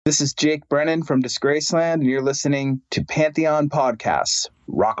This is Jake Brennan from Disgraceland, and you're listening to Pantheon Podcasts,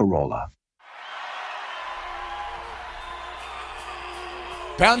 Rock-a-Rolla.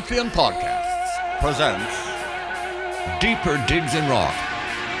 Pantheon Podcasts presents Deeper Digs in Rock,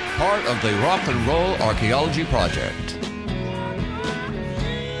 part of the Rock and Roll Archaeology Project.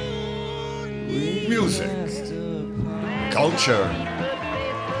 Music, culture,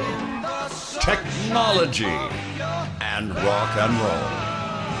 technology, and rock and roll.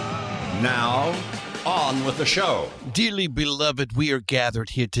 Now, on with the show. Dearly beloved, we are gathered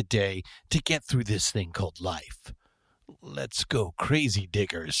here today to get through this thing called life. Let's go crazy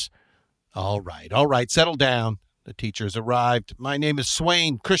diggers. All right, settle down. The teacher's arrived. My name is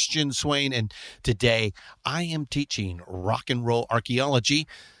Swain, Christian Swain, and today I am teaching rock and roll archaeology.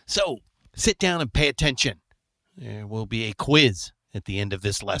 So sit down and pay attention. There will be a quiz at the end of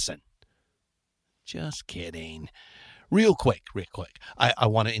this lesson. Just kidding. Real quick, I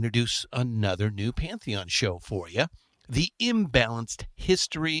want to introduce another new Pantheon show for you. The Imbalanced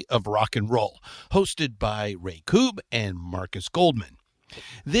History of Rock and Roll, hosted by Ray Koob and Marcus Goldman.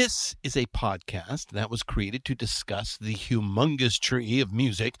 This is a podcast that was created to discuss the humongous tree of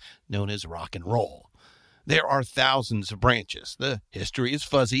music known as rock and roll. There are thousands of branches. The history is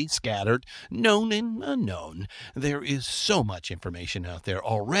fuzzy, scattered, known and unknown. There is so much information out there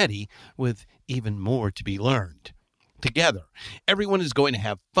already, with even more to be learned. Together, everyone is going to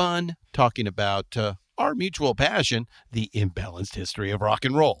have fun talking about our mutual passion, the imbalanced history of rock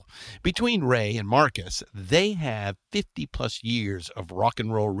and roll. Between Ray and Marcus, they have 50-plus years of rock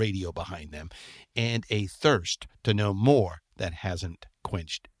and roll radio behind them and a thirst to know more that hasn't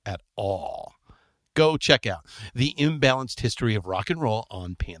quenched at all. Go check out the Imbalanced History of Rock and Roll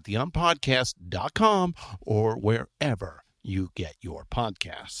on PantheonPodcast.com or wherever you get your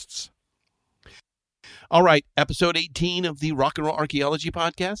podcasts. All right, episode 18 of the Rock and Roll Archaeology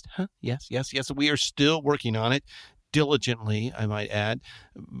Podcast. Yes. We are still working on it, diligently, I might add,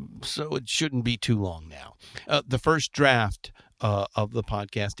 so it shouldn't be too long now. The first draft of the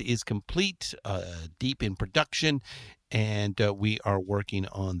podcast is complete, deep in production, and we are working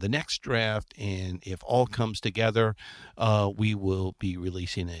on the next draft, and if all comes together, we will be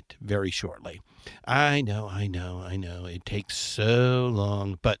releasing it very shortly. I know, it takes so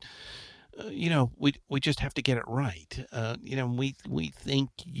long, but we just have to get it right. We thank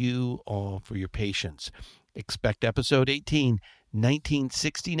you all for your patience. Expect episode 18,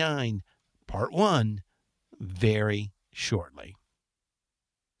 1969, part 1, very shortly.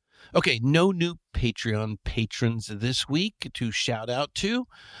 Okay, no new Patreon patrons this week to shout out to,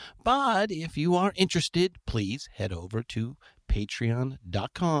 but if you are interested, please head over to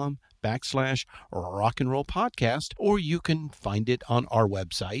patreon.com/rock and roll podcast, or you can find it on our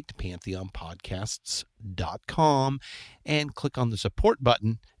website, pantheonpodcasts.com, and click on the support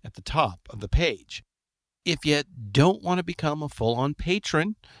button at the top of the page. If you don't want to become a full-on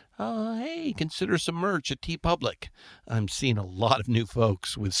patron, hey, consider some merch at TeePublic. I'm seeing a lot of new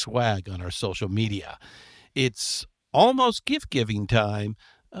folks with swag on our social media. It's almost gift-giving time.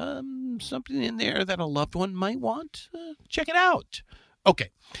 Something in there that a loved one might want. Check it out. Okay,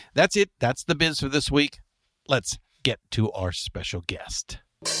 that's it. That's the biz for this week. Let's get to our special guest.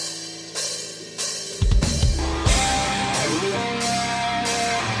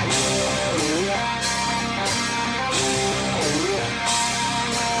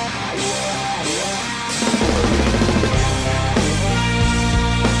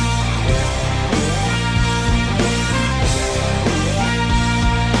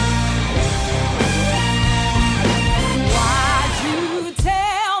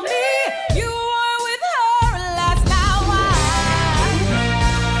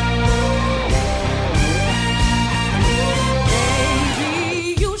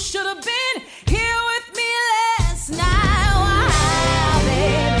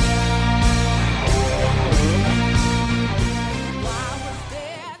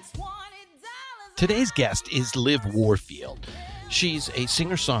 Today's guest is Liv Warfield. She's a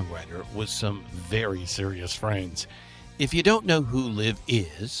singer-songwriter with some very serious friends. If you don't know who Liv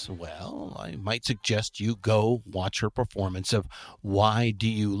is, well, I might suggest you go watch her performance of Why Do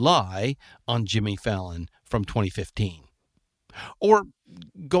You Lie on Jimmy Fallon from 2015. Or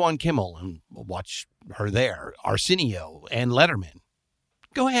go on Kimmel and watch her there, Arsenio and Letterman.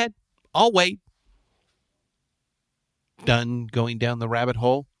 Go ahead. I'll wait. Done going down the rabbit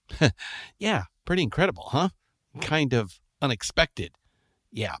hole? Yeah, pretty incredible, huh? Kind of unexpected.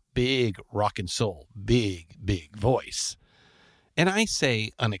 Yeah, big rock and soul, big voice. And I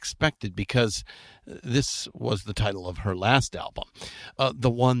say unexpected because this was the title of her last album, the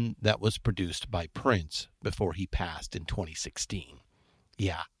one that was produced by Prince before he passed in 2016.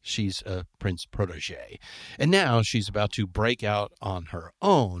 Yeah, she's a Prince protege. And now she's about to break out on her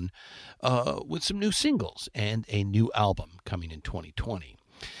own with some new singles and a new album coming in 2020.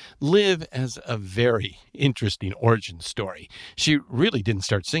 Liv has a very interesting origin story. She really didn't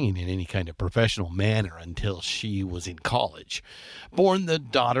start singing in any kind of professional manner until she was in college. Born the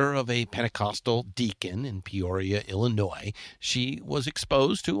daughter of a Pentecostal deacon in Peoria, Illinois, she was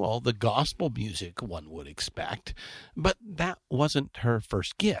exposed to all the gospel music one would expect. But that wasn't her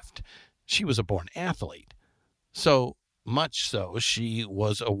first gift. She was a born athlete. So much so, she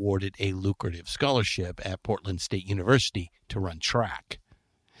was awarded a lucrative scholarship at Portland State University to run track.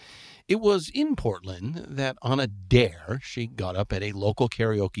 It was in Portland that on a dare, she got up at a local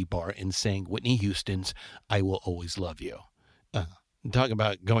karaoke bar and sang Whitney Houston's I Will Always Love You. Talk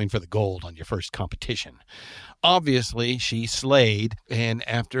about going for the gold on your first competition. Obviously, she slayed, and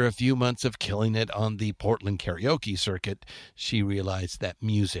after a few months of killing it on the Portland karaoke circuit, she realized that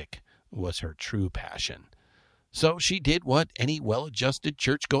music was her true passion. So she did what any well-adjusted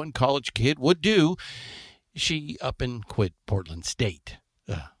church-going college kid would do. She up and quit Portland State.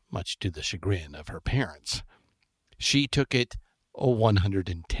 Much to the chagrin of her parents. She took it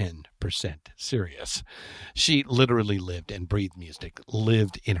 110% serious. She literally lived and breathed music,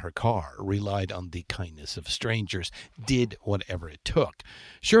 lived in her car, relied on the kindness of strangers, did whatever it took.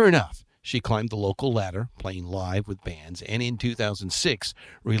 Sure enough, she climbed the local ladder, playing live with bands, and in 2006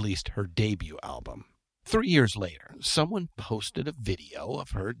 released her debut album. 3 years later, someone posted a video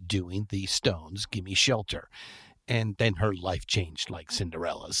of her doing the Stones' Gimme Shelter. And then her life changed like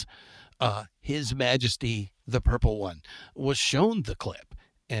Cinderella's. His Majesty, the Purple One, was shown the clip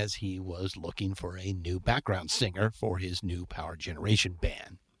as he was looking for a new background singer for his new Power Generation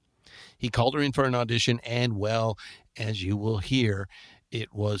band. He called her in for an audition, and, well, as you will hear,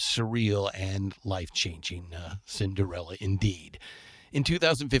 it was surreal and life-changing, Cinderella indeed. In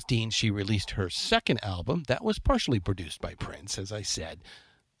 2015, she released her second album that was partially produced by Prince, as I said,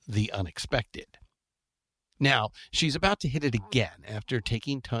 The Unexpected. Now, she's about to hit it again after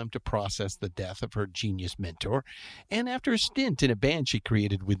taking time to process the death of her genius mentor and after a stint in a band she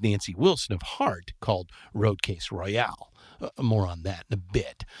created with Nancy Wilson of Heart called Roadcase Royale. More on that in a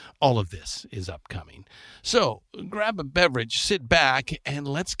bit. All of this is upcoming. So grab a beverage, sit back, and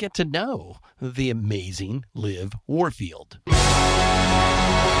let's get to know the amazing Liv Warfield.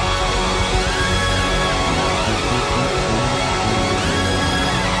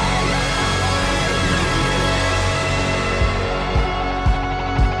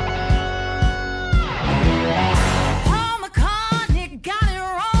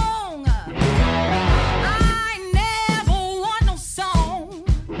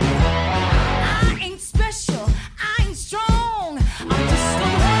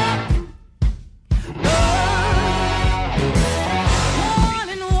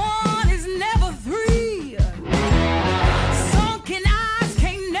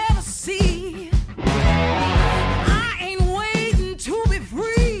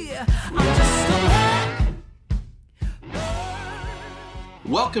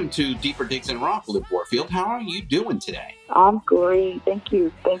 Welcome to Deeper Digs in Rock, Liv Warfield. How are you doing today? I'm great. Thank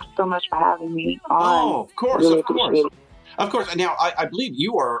you. Thanks so much for having me on. Oh, of course, really of course. Of course. Now, I believe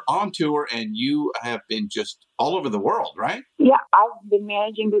you are on tour and you have been just all over the world, right? Yeah, I've been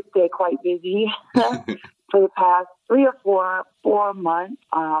managing to stay quite busy for the past 3 or 4 months,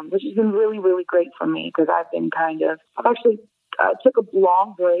 which has been really, really great for me because I've actually took a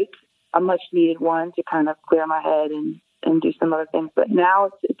long break, a much needed one to kind of clear my head and do some other things. But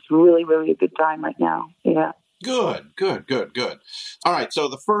now it's really, really a good time right now. Yeah. Good. All right. So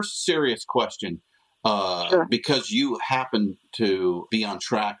the first serious question, Sure. because you happen to be on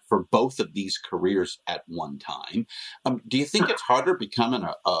track for both of these careers at one time, do you think it's harder becoming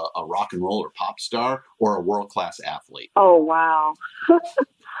a rock and roll or pop star or a world-class athlete? Oh, wow.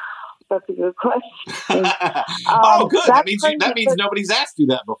 That's a good question. Oh, good. That means nobody's asked you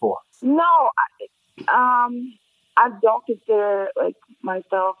that before. No, I don't consider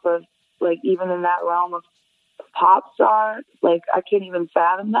myself as even in that realm of pop star. I can't even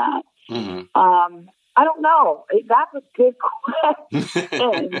fathom that. Mm-hmm. I don't know. That's a good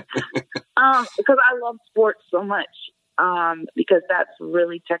question because I love sports so much. Because that's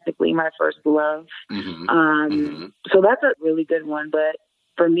really technically my first love. Mm-hmm. So that's a really good one. But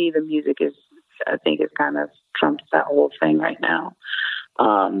for me, the music is kind of trumps that whole thing right now.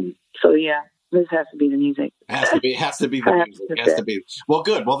 So yeah. This has to be the music. Has to be the music. Has to be. Well,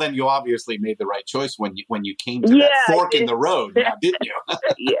 good. Well, then you obviously made the right choice when you came to that fork in the road, now, didn't you?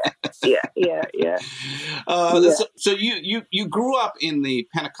 Yeah. So you grew up in the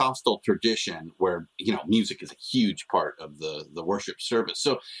Pentecostal tradition where, music is a huge part of the worship service.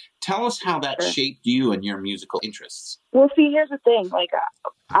 So tell us how that shaped you and your musical interests. Well, see, here's the thing. Like,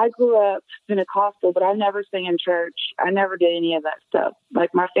 I grew up Pentecostal, but I never sang in church. I never did any of that stuff.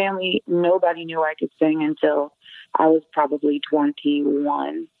 Like, my family, nobody knew I could sing until I was probably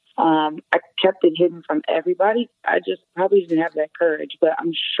 21. I kept it hidden from everybody. I just probably didn't have that courage. But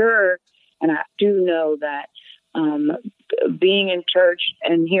I'm sure, and I do know that being in church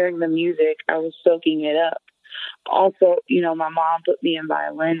and hearing the music, I was soaking it up. Also, my mom put me in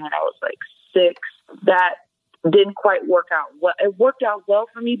violin when I was like 6. That didn't quite work out well. It worked out well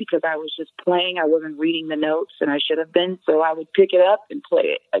for me because I was just playing. I wasn't reading the notes, and I should have been. So I would pick it up and play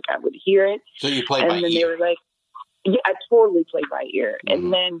it. Like, I would hear it. So you played by ear? And then they were like, yeah, I totally played by ear. Mm-hmm.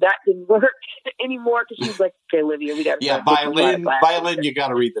 And then that didn't work anymore because she was like, okay, Olivia, we got to violin, you got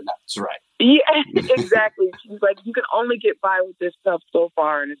to read the notes, right? Yeah, exactly. She's like, you can only get by with this stuff so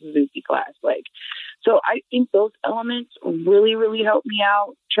far in a Suzuki class. Like, so I think those elements really, really helped me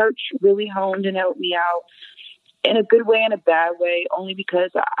out. Church really honed and helped me out in a good way and a bad way, only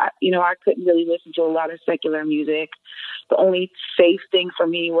because I couldn't really listen to a lot of secular music. The only safe thing for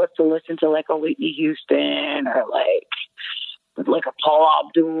me was to listen to like a Whitney Houston or like a Paul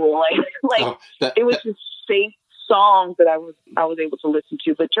Abdul. It was just safe songs that I was able to listen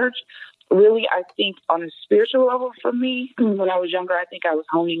to. But church, really, I think on a spiritual level for me, when I was younger, I think I was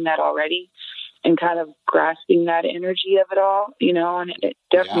honing that already and kind of grasping that energy of it all, and it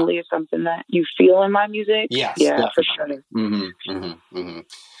definitely is something that you feel in my music. Yes, yeah, definitely. For sure. Mm-hmm, mm-hmm, mm-hmm.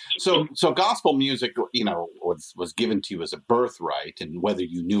 So gospel music, was given to you as a birthright, and whether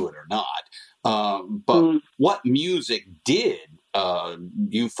you knew it or not. But what music did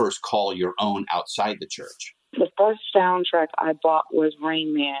you first call your own outside the church? The first soundtrack I bought was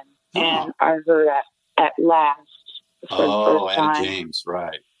Rain Man, and I heard At Last for the first time. Etta James,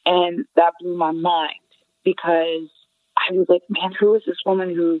 right. And that blew my mind because I was like, man, who is this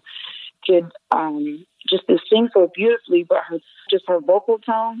woman who could just sing so beautifully, but her vocal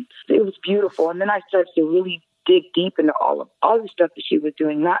tone, it was beautiful. And then I started to really dig deep into all the stuff that she was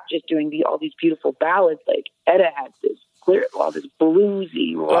doing, not just doing all these beautiful ballads. Like, Etta had this this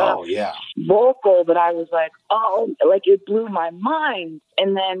bluesy, rough vocal that I was like, it blew my mind.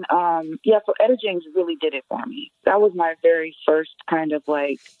 And then, so Etta James really did it for me. That was my very first kind of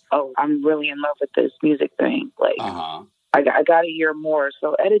like, I'm really in love with this music thing. Like, I got to hear more.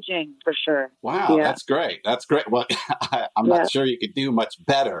 So Etta James, for sure. Wow, That's great. That's great. Well, I'm not sure you could do much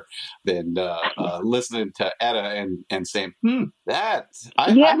better than listening to Etta and saying, I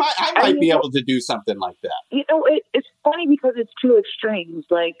might be able to do something like that. It's funny because it's two extremes.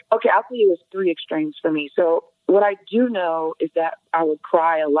 Like, okay, I'll tell you, it was 3 extremes for me. So what I do know is that I would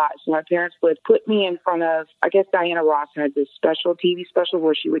cry a lot. So my parents would put me in front of, I guess Diana Ross had this TV special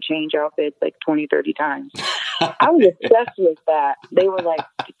where she would change outfits like 20, 30 times. I was obsessed with that. They were like,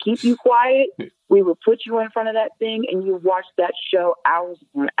 to keep you quiet, we would put you in front of that thing and you watch that show hours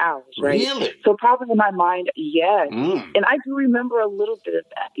upon hours, right? Really? So probably in my mind, yes. And I do remember a little bit of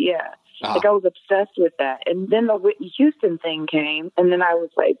that, yeah. Like, I was obsessed with that. And then the Whitney Houston thing came, and then I was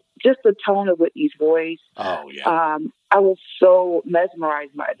like, just the tone of Whitney's voice. Oh, yeah. I was so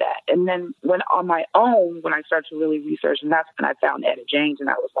mesmerized by that. And then when on my own, when I started to really research, and that's when I found Etta James, and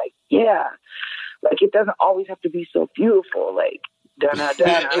I was like, yeah, like, it doesn't always have to be so beautiful. Like, it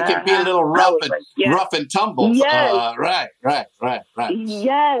can be a little rough and tumble. Yes. Right.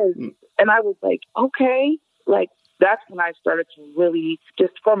 Yes. And I was like, okay, like, that's when I started to really,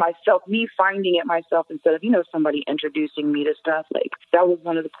 just for myself, me finding it myself instead of, somebody introducing me to stuff. Like, that was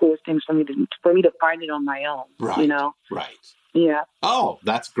one of the coolest things for me to find it on my own. Right. Right. Yeah. Oh,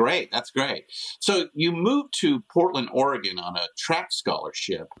 that's great. That's great. So you moved to Portland, Oregon on a track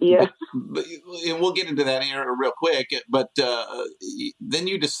scholarship. Yeah. But we'll get into that here real quick. But then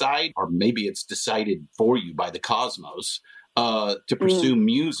you decide, or maybe it's decided for you by the cosmos, to pursue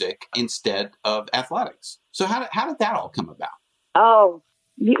music instead of athletics. So how did that all come about? Oh,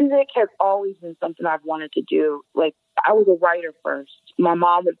 music has always been something I've wanted to do. Like, I was a writer first. My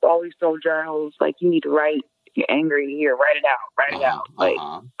mom would always throw journals, like, you need to write. You're angry here, write it out. Like,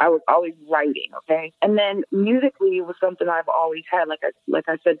 I was always writing, okay? And then musically, it was something I've always had. Like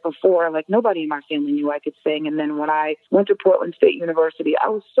I said before, like, nobody in my family knew I could sing. And then when I went to Portland State University, I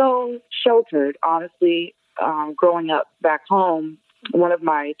was so sheltered, honestly. Growing up back home, one of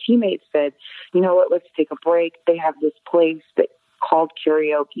my teammates said, you know what, let's take a break. They have this place called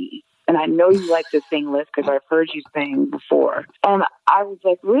karaoke. And I know you like to sing, Liz, because I've heard you sing before. And I was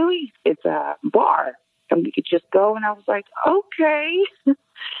like, really? It's a bar. And we could just go. And I was like, okay.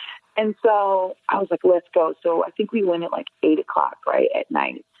 And so I was like, let's go. So I think we went at like 8 o'clock, right, at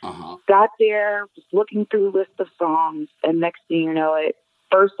night. Uh-huh. Got there, was looking through a list of songs. And next thing you know,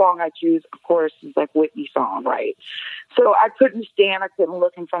 first song I choose, of course, is like Whitney's song, right? So I couldn't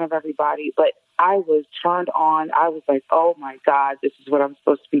look in front of everybody, but I was turned on. I was like, oh my God, this is what I'm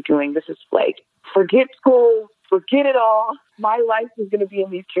supposed to be doing. This is like, forget school, forget it all. My life is going to be in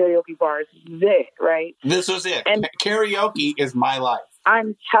these karaoke bars. This is it, right? This was it. And karaoke is my life.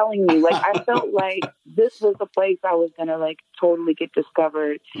 I'm telling you, like, I felt like this was the place I was going to, like, totally get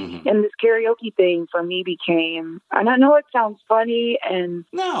discovered. Mm-hmm. And this karaoke thing for me became, and I know it sounds funny and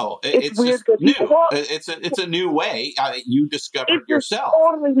no, it's weird just new. People, it's a new way. You discovered yourself.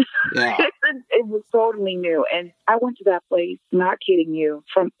 Totally, yeah. It was totally new. And I went to that place, not kidding you,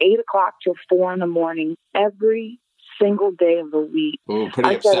 from 8 o'clock till 4 in the morning, every single day of the week. Ooh,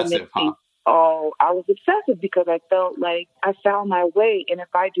 pretty obsessive, huh? Oh, I was obsessive because I felt like I found my way. And if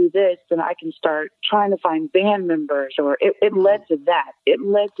I do this, then I can start trying to find band members. Or it led to that. It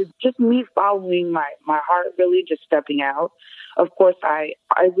led to just me following my heart, really just stepping out. Of course, I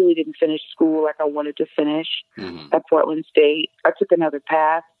really didn't finish school like I wanted to finish at Portland State. I took another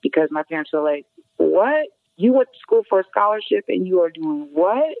path because my parents were like, what? You went to school for a scholarship and you are doing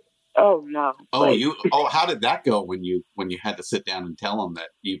what? Oh no! How did that go when you had to sit down and tell them that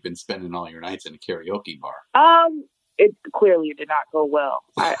you've been spending all your nights in a karaoke bar? It clearly did not go well.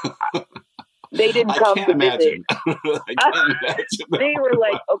 They didn't come to visit. I can't imagine. They were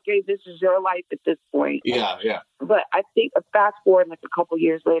like, "Okay, this is your life at this point." Yeah. But I think fast forward like a couple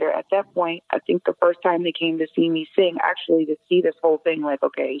years later, at that point, I think the first time they came to see me sing, actually to see this whole thing, like,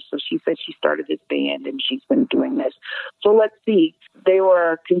 okay, so she said she started this band and she's been doing this. So let's see. They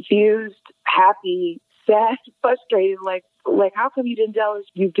were confused, happy, sad, frustrated, like how come you didn't tell us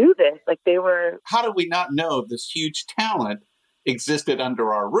you do this? Like they were. How do we not know this huge talent existed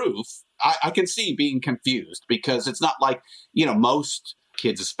under our roof? I can see being confused because it's not like, most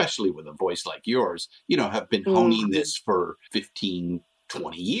kids, especially with a voice like yours, have been honing this for 15,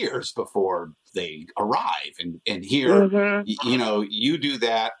 20 years before they arrive. And here, you do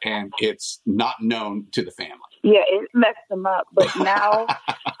that and it's not known to the family. Yeah, it messed them up. But now,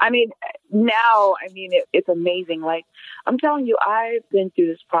 it's amazing. Like, I'm telling you, I've been through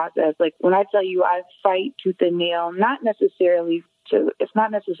this process. Like, when I tell you I fight tooth and nail, it's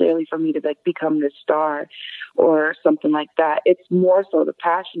not necessarily for me to like become this star or something like that. It's more so the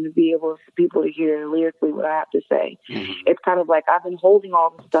passion to be able for people to hear lyrically what I have to say. Mm-hmm. It's kind of like I've been holding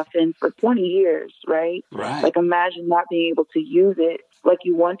all this stuff in for 20 years, right? Like imagine not being able to use it like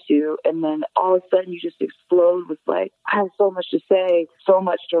you want to, and then all of a sudden you just explode with like, I have so much to say, so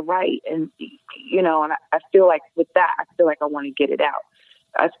much to write, and and I feel like with that, I feel like I want to get it out.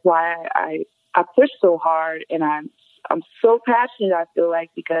 That's why I push so hard, and I'm so passionate, I feel like,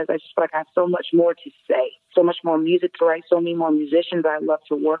 because I just feel like I have so much more to say, so much more music to write, so many more musicians I love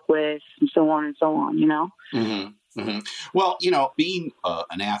to work with, and so on and so on, Mm-hmm. Mm-hmm. Well, being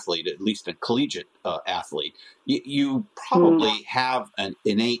an athlete, at least a collegiate athlete, you probably have an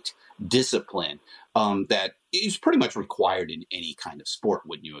innate discipline that is pretty much required in any kind of sport.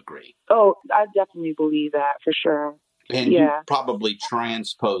 Wouldn't you agree? Oh, I definitely believe that for sure. And you probably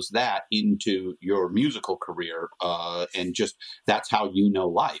transpose that into your musical career, and just that's how you know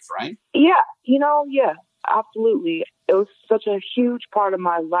life, right? Yeah, absolutely. It was such a huge part of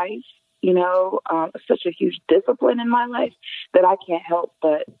my life, such a huge discipline in my life that I can't help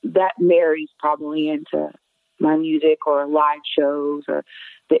but that marries probably into my music or live shows or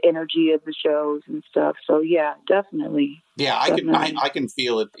the energy of the shows and stuff. So yeah, definitely. Yeah, I can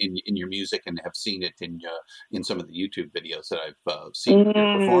feel it in your music and have seen it in some of the YouTube videos that I've seen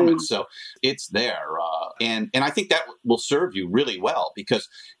your performance. So it's there, and I think that will serve you really well because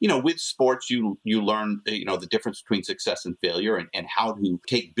with sports you learn the difference between success and failure and how to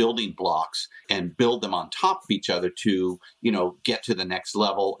take building blocks and build them on top of each other to get to the next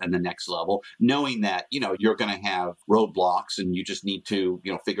level and the next level, knowing that you're going to have roadblocks and you just need to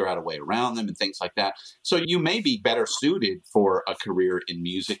figure out a way around them and things like that. So you may be better suited for a career in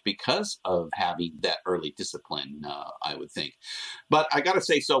music because of having that early discipline, I would think. But I got to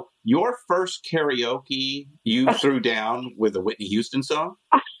say, so your first karaoke you threw down with a Whitney Houston song?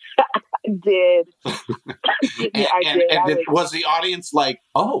 I did. I did. Was the audience like,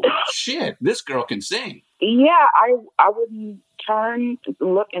 oh, shit, this girl can sing? Yeah, I wouldn't turn,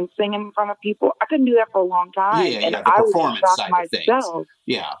 look, and sing in front of people. I couldn't do that for a long time. Yeah, the performance side of things.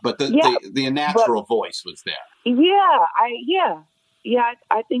 Yeah, but the natural voice was there. Yeah, Yeah,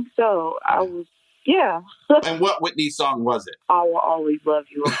 I think so. I was, yeah. And what Whitney song was it? I Will Always Love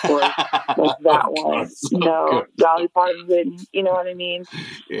You, of course. That's that one. So No, good. Dolly Parton, you know what I mean?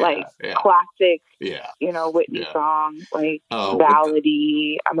 Yeah, Classic, yeah, Whitney song,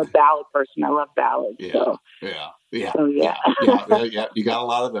 ballady. I'm a ballad person. I love ballads. Yeah, So. yeah. So, Yeah. You got a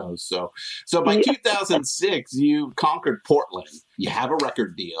lot of those. So by 2006, you conquered Portland. You have a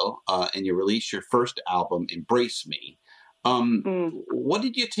record deal, and you release your first album, Embrace Me. What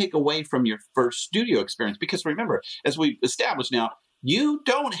did you take away from your first studio experience? Because remember, as we established now, you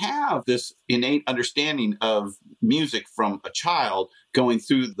don't have this innate understanding of music from a child going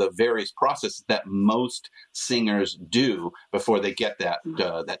through the various processes that most singers do before they get that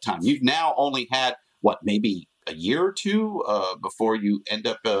time. You've now only had, maybe a year or two before you end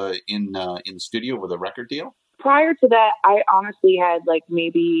up in the studio with a record deal? Prior to that, I honestly had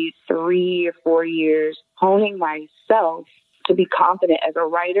maybe 3 or 4 years honing myself to be confident as a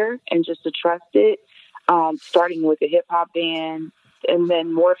writer and just to trust it, starting with a hip hop band and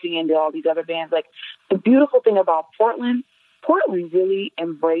then morphing into all these other bands. The beautiful thing about Portland really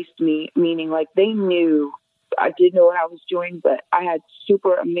embraced me, meaning they knew I did know what I was doing, but I had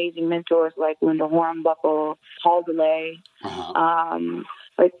super amazing mentors like Linda Hornbuckle, Paul DeLay.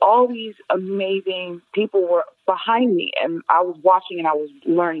 All these amazing people were behind me, and I was watching and I was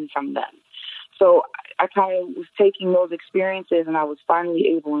learning from them. So I kind of was taking those experiences, and I was finally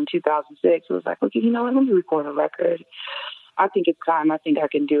able in 2006. It was okay, you know what? Let me record a record. I think it's time. I think I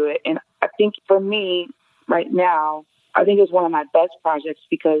can do it. And I think for me right now, I think it's one of my best projects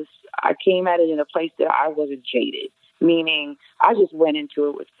because I came at it in a place that I wasn't jaded, meaning I just went into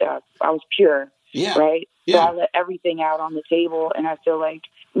it with I was pure. Yeah. Right? Yeah. So I let everything out on the table, and I feel like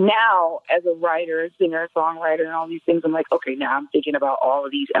now as a writer, singer, songwriter, and all these things, I'm okay, now I'm thinking about all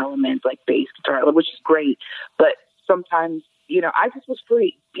of these elements like bass guitar, which is great. But sometimes, I just was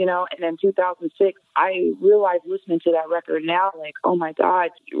free, and in 2006, I realized listening to that record now, oh my God,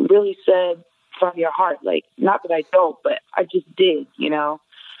 you really said from your heart, not that I don't, but I just did, You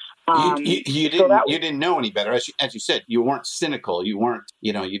didn't know any better. As you said, you weren't cynical. You weren't,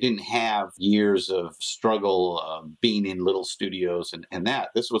 you didn't have years of struggle being in little studios and that.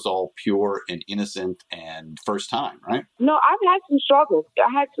 This was all pure and innocent and first time, right? No, I've had some struggles. I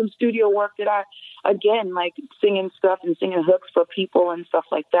had some studio work that again, singing stuff and singing hooks for people and stuff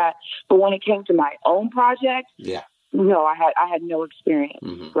like that. But when it came to my own project, no, I had no experience,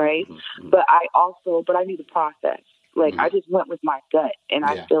 right? Mm-hmm. But I knew the process. I just went with my gut, and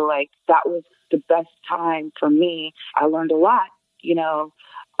I feel like that was the best time for me. I learned a lot,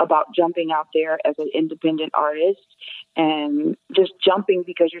 about jumping out there as an independent artist and just jumping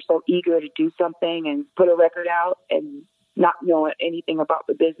because you're so eager to do something and put a record out and not knowing anything about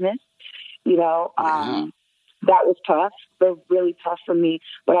the business, That was tough. They're really tough for me.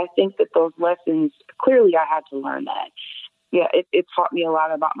 But I think that those lessons, clearly I had to learn that. Yeah, it taught me a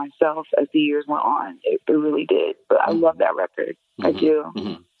lot about myself as the years went on. It really did. But I love that record. I do.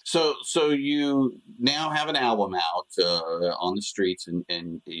 Mm-hmm. So you now have an album out on the streets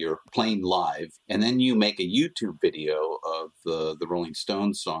and you're playing live. And then you make a YouTube video of the Rolling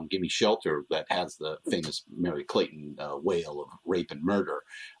Stones song, Gimme Shelter, that has the famous Mary Clayton wail of rape and murder.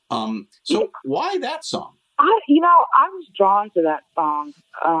 Why that song? I was drawn to that song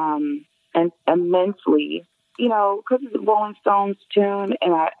and immensely. Because it's a Rolling Stones tune,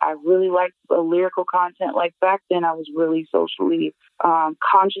 and I really liked the lyrical content. Back then, I was really socially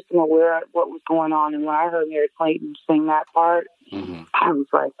conscious and aware of what was going on. And when I heard Mary Clayton sing that part, I was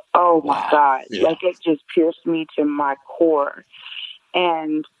like, oh, my God. Yeah. It just pierced me to my core.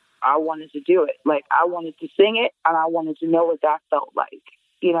 And I wanted to do it. I wanted to sing it, and I wanted to know what that felt like.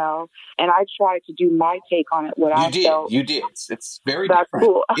 And I tried to do my take on it, felt. You did. It's very that's different.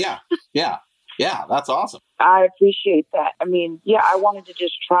 Cool. Yeah, that's awesome. I appreciate that. I mean, I wanted to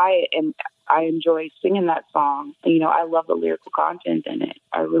just try it, and I enjoy singing that song. I love the lyrical content in it.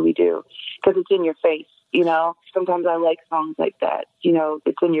 I really do, because it's in your face. Sometimes I like songs like that.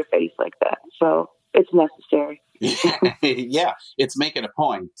 It's in your face like that. So it's necessary. Yeah, it's making a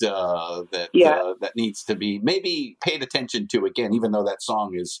point that needs to be maybe paid attention to again, even though that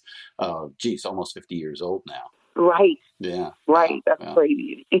song is, almost 50 years old now. Right. Yeah. Right. That's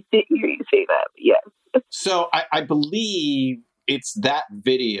crazy. You say that. Yes. So I believe it's that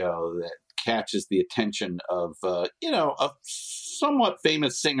video that catches the attention of, a somewhat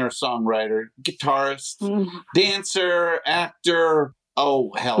famous singer, songwriter, guitarist, dancer, actor.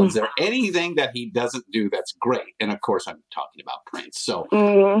 Oh, hell, is there anything that he doesn't do that's great? And of course, I'm talking about Prince. So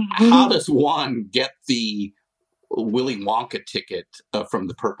how does one get the Willy Wonka ticket from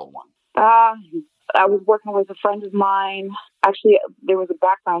the purple one? I was working with a friend of mine. Actually, there was a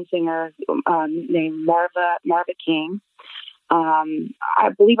background singer named Marva King. I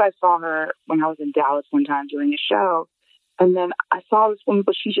believe I saw her when I was in Dallas one time doing a show. And then I saw this woman,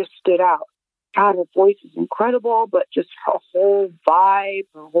 but she just stood out. God, her voice is incredible, but just her whole vibe,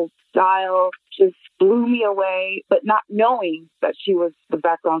 her whole style just blew me away. But not knowing that she was the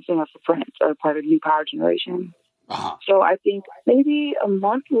background singer for Prince or part of New Power Generation. Uh-huh. So I think maybe a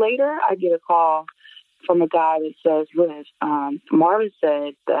month later, I get a call from a guy that says, Liz, Marvin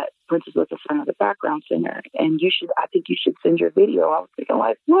said that Prince is looking for another background singer, and I think you should send your video. I was thinking,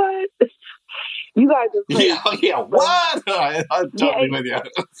 like, what? You guys are crazy. Yeah, what? I'm totally with you.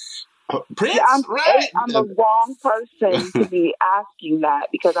 Prince, right? I'm the wrong person to be asking that,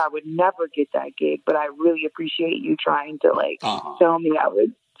 because I would never get that gig, but I really appreciate you trying to, tell me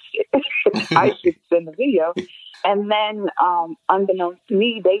I should send the video. And then, unbeknownst to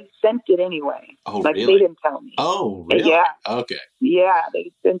me, they sent it anyway. Oh, really? They didn't tell me. Oh, really? Yeah. Okay. Yeah,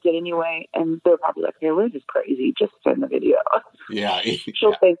 they sent it anyway, and they're probably like, "Hey, Liz is crazy. Just send the video." Yeah.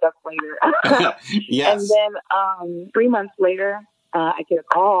 She'll thank us later. Yes. And then 3 months later, I get a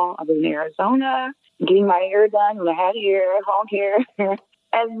call. I was in Arizona getting my hair done when I had hair, long hair.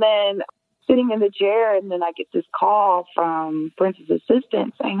 And then sitting in the chair, and then I get this call from Prince's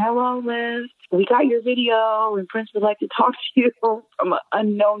assistant saying, "Hello, Liz. We got your video, and Prince would like to talk to you from an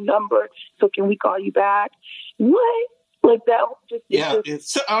unknown number. So can we call you back?" What? Like that?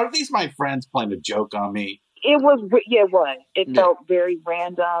 Are these my friends playing a joke on me? It was. It felt very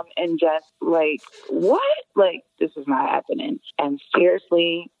random and just like, what? Like, this is not happening. And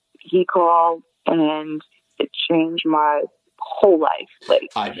seriously, he called, and it changed my whole life. Like,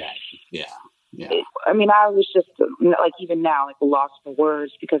 I bet. Yeah. I was just even now, lost for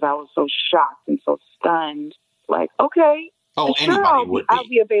words, because I was so shocked and so stunned. Like, okay. Oh, anybody would be. I'll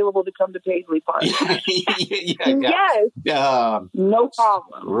be available to come to Paisley Park. Yes. No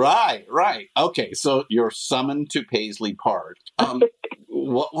problem. Right. Okay, so you're summoned to Paisley Park.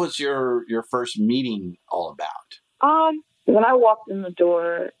 What was your first meeting all about? When I walked in the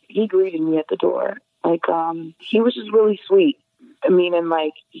door, he greeted me at the door. He was just really sweet.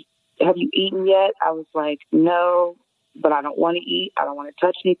 Have you eaten yet? I was like, no, but I don't want to eat. I don't want to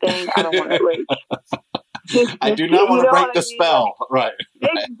touch anything. I don't want to I do not want to break the spell. Right.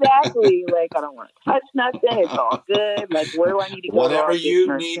 Exactly. I don't want to touch nothing. It's all good. Where do I need to go? Whatever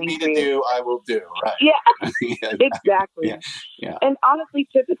you need me to do, I will do. Right. Yeah. Exactly. Yeah. And honestly,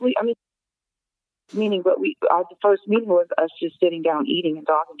 typically, the first meeting was us just sitting down, eating, and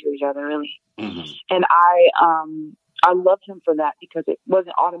talking to each other, really. Mm-hmm. And I loved him for that, because it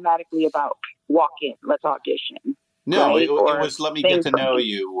wasn't automatically about walk in, let's audition. No, right? it was let me get to know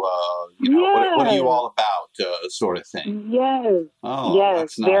you. What are you all about, sort of thing. Yes. Oh, yes,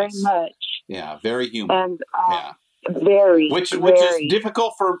 that's nice. Very much. Yeah, very human. And very, which is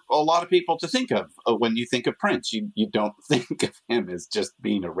difficult for a lot of people to think of when you think of Prince. You don't think of him as just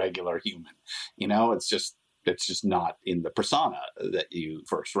being a regular human. It's just not in the persona that you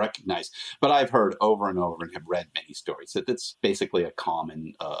first recognize. But I've heard over and over and have read many stories that it's basically a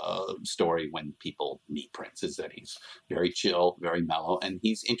common story when people meet Prince, is that he's very chill, very mellow, and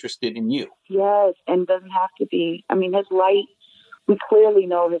he's interested in you. Yes, and doesn't have to be. His light, we clearly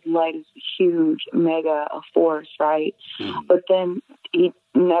know his light is huge, mega, a force, right? Mm-hmm. But then he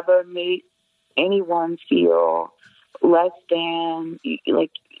never made anyone feel less than, you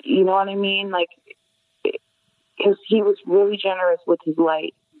know what I mean? Because he was really generous with his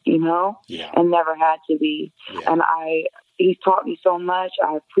light, and never had to be. Yeah. And he's taught me so much.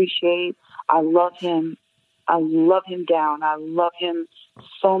 I love him. I love him down. I love him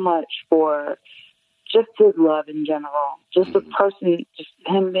so much for just his love in general. Just the person, just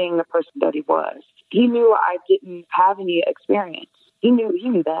him being the person that he was. He knew I didn't have any experience. He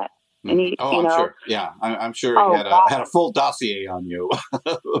knew that. And I'm sure. Yeah, I'm sure he had a full dossier on you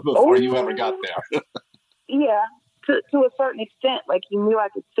before you ever got there. Yeah, to a certain extent. He knew I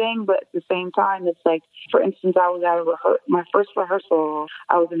could sing, but at the same time, it's for instance, I was at my first rehearsal.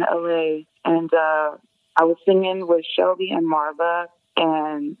 I was in LA, and I was singing with Shelby and Marva,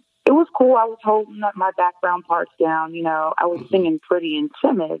 and it was cool. I was holding up my background parts down. I was singing pretty and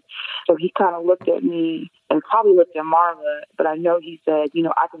timid. So he kind of looked at me and probably looked at Marva, but I know he said,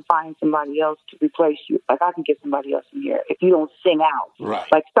 I can find somebody else to replace you. I can get somebody else in here if you don't sing out.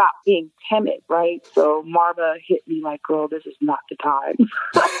 Right. Stop being timid, right? So Marva hit me girl, this is not the time.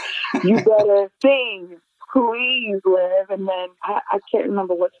 You better sing. Please, Liv. And then I can't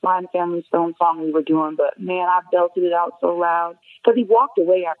remember what Spine Family Stone song we were doing, but man, I belted it out so loud. Because he walked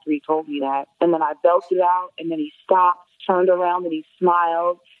away after he told me that. And then I belted it out, and then he stopped, turned around, and he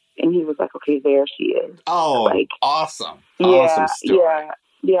smiled. And he was like, okay, there she is. Oh, like, awesome. Yeah, awesome story.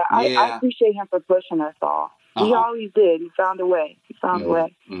 Yeah. I appreciate him for pushing us all. He always did. He found a way.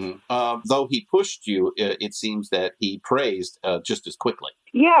 Though he pushed you, it seems that he praised just as quickly.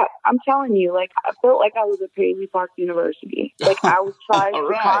 Yeah, I'm telling you, like, I felt like I was at Paisley Park University. Like, I was trying to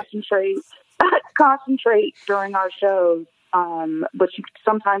concentrate during our shows, but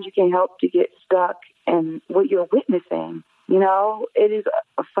sometimes you can't help to get stuck in what you're witnessing. You know, it is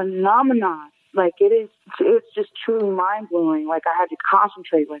a phenomenon. Like, it's just truly mind-blowing. Like, I had to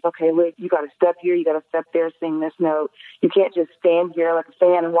concentrate. Like, okay, Liv, you got to step here, you got to step there, sing this note. You can't just stand here like a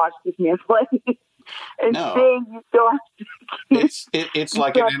fan and watch this man play. And sing, you still have to. It's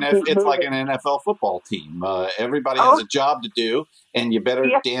like an NFL football team. Everybody has a job to do, and you better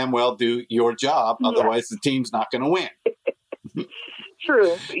damn well do your job. Otherwise, the team's not going to win.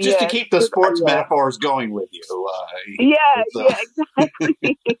 True. Just to keep the sports metaphors going with you.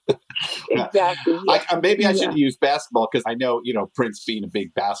 Exactly. Exactly. Yeah. Maybe I should use basketball because I know, Prince being a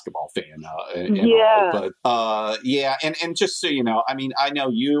big basketball fan. And just so you know, I mean, I know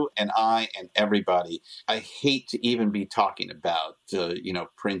you and I and everybody, I hate to even be talking about,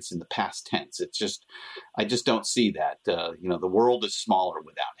 Prince in the past tense. It's just, I just don't see that. The world is smaller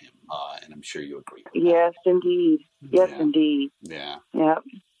without him. And I'm sure you agree with that. Yes, indeed. Indeed. Yeah. Yep.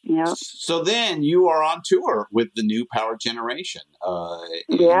 Yeah. So then you are on tour with the new Power Generation.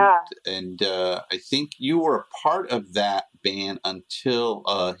 And I think you were a part of that band until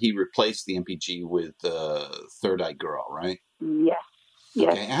he replaced the MPG with Third Eye Girl, right? Yes.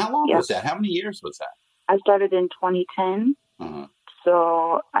 Okay. And how long was that? How many years was that? I started in 2010.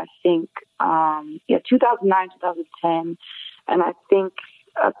 So I think, 2009, 2010. And I think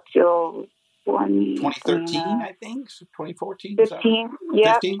up till 2013, I think, 2014, 15,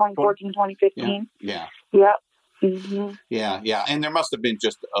 2014, 2015. Yeah. Yep. Mm-hmm. Yeah. And there must have been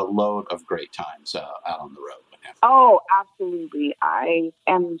just a load of great times out on the road with him. Oh, absolutely. I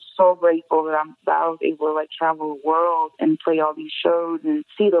am so grateful that I was able to travel the world and play all these shows and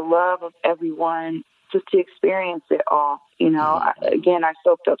see the love of everyone, just to experience it all. I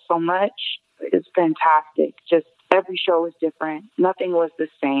soaked up so much. It's fantastic. Just every show was different. Nothing was the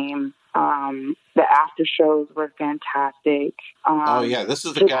same. The after shows were fantastic. This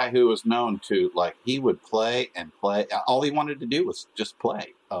is the guy who was known to, he would play and play. All he wanted to do was just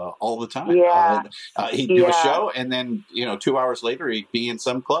play all the time. He'd do a show, and then 2 hours later he'd be in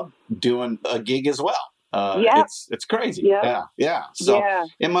some club doing a gig as well. It's crazy. Yeah. So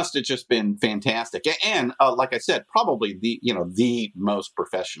it must have just been fantastic. And like I said, probably the most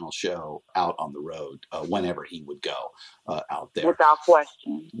professional show out on the road whenever he would go out there. Without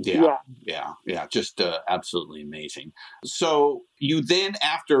question. Yeah. Just absolutely amazing. So you then,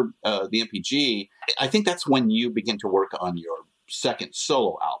 after the MPG, I think that's when you begin to work on your second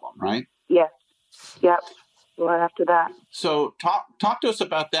solo album, right? Yes. Yep. Right after that. So talk to us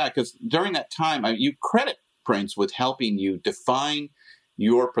about that, because during that time, you credit Prince with helping you define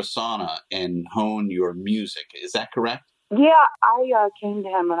your persona and hone your music. Is that correct? Yeah, I came to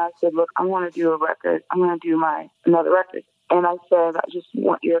him and I said, look, I want to do a record. I'm going to do another record. And I said, I just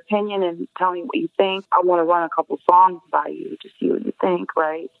want your opinion and tell me what you think. I want to run a couple songs by you to see what you think,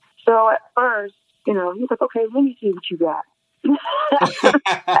 right? So at first, he was like, okay, let me see what you got.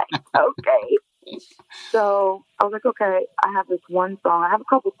 Okay. So I was like, okay, I have this one song. I have a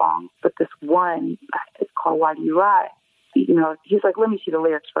couple songs, but this one, it's called Why Do You Lie? He's like, let me see the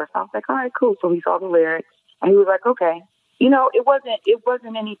lyrics first. I was like, all right, cool. So he saw the lyrics and he was like, okay. It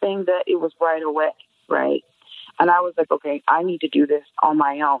wasn't anything that it was right away, right? And I was like, okay, I need to do this on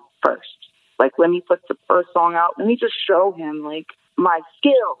my own first. Let me put the first song out. Let me just show him my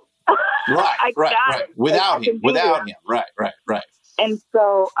skills. Right. Without him. Right. And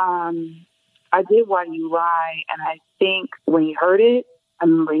so, I did Why Do You Lie, and I think when he heard it, I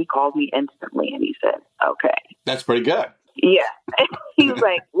remember he called me instantly and he said, okay. That's pretty good. Yeah. He was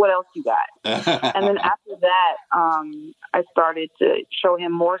like, what else you got? And then after that, I started to show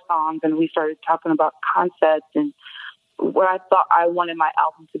him more songs, and we started talking about concepts and what I thought I wanted my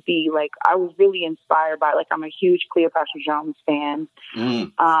album to be. I was really inspired by, I'm a huge Cleopatra Jones fan.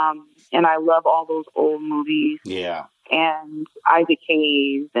 And I love all those old movies. Yeah. And Isaac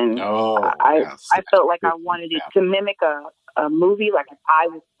Hayes, and I felt like I wanted it to mimic a movie. If I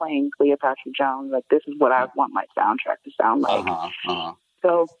was playing Cleopatra Jones, this is what I want my soundtrack to sound like.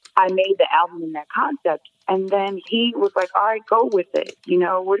 So I made the album in that concept, and then he was like, all right, go with it.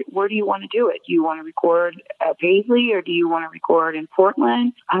 Where do you want to do it? Do you want to record at Paisley, or do you want to record in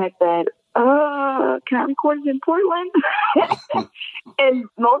Portland? And I said, can I record it in Portland? And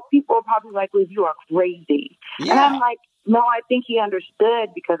most people are probably like, Liv, you are crazy. And I'm like, no, I think he understood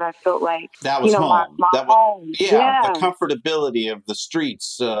because I felt like that was home. My home. The comfortability of the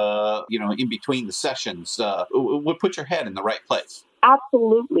streets, in between the sessions would put your head in the right place.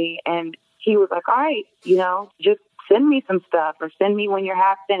 Absolutely. And he was like, all right, just send me some stuff, or send me when you're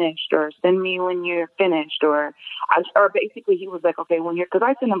half finished, or send me when you're finished, or basically he was like, okay, because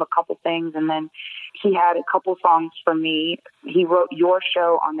I sent him a couple things, and then he had a couple songs for me. He wrote Your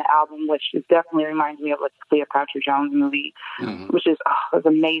Show on the album, which definitely reminds me of like the Cleopatra Jones movie, which was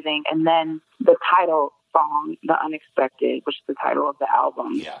amazing. And then the title song, The Unexpected, which is the title of the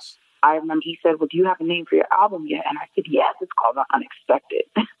album. Yes. I remember he said, well, do you have a name for your album yet? And I said, yes, it's called The Unexpected.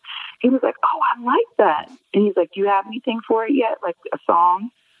 He was like, oh, I like that. And he's like, do you have anything for it yet? Like a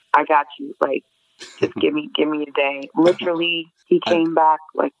song? I got you. Like, just give me a day. Literally, he came back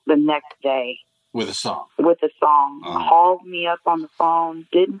like the next day. With a song. Called me up on the phone,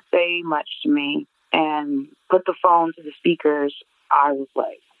 didn't say much to me, and put the phone to the speakers. I was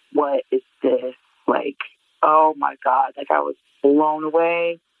like, what is this? Like, oh my God. Like, I was blown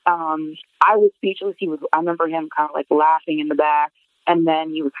away. I was speechless. I remember him kind of like laughing in the back. And then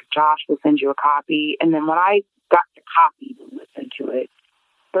he was like, Josh, we'll send you a copy. And then when I got the copy to listen to it,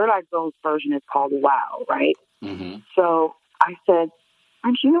 Third Eye Girl's version is called Wow, right? Mm-hmm. So I said,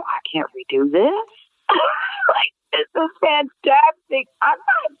 I can't redo this. Like, this is fantastic. I'm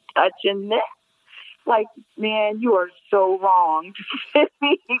not touching this. Like, man, you are so wrong. This,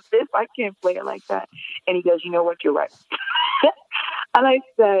 I can't play it like that. And he goes, you know what? You're right. And I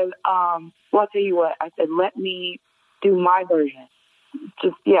said, well, I'll tell you what. I said, let me do my version.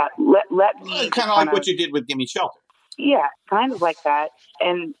 Just, let me. Kind of like what you did with Gimme Shelter. Yeah, kind of like that.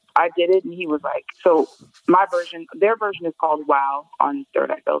 And I did it, and he was like, so their version is called Wow on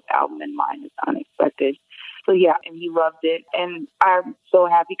Third Eye Girl's album, and mine is Unexpected. So yeah, and he loved it. And I'm so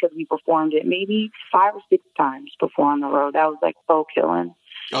happy because we performed it maybe 5 or 6 times before on the road. That was like so killing.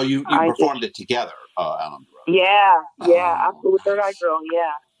 Oh, you performed it together on the road. Yeah, absolutely. Third Eye Girl,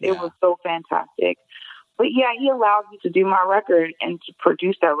 It was so fantastic. But yeah, he allowed me to do my record and to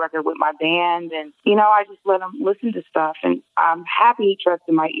produce that record with my band. And, I just let him listen to stuff. And I'm happy he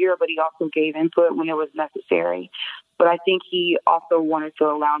trusted my ear, but he also gave input when it was necessary. But I think he also wanted to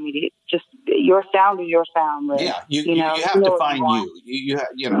allow me to just, your sound is your sound. Liz. Yeah, you have to find you.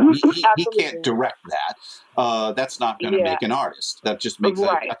 He can't direct that. That's not going to make an artist. That just makes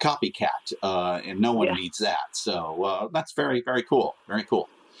a copycat, and no one needs that. So that's very, very cool. Very cool.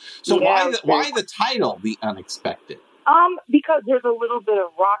 So why the title, The Unexpected? Because there's a little bit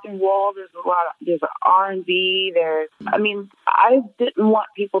of rock and roll. There's R&B. I didn't want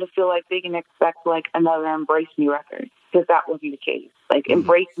people to feel like they can expect like another Embrace Me record, because that wasn't the case. Like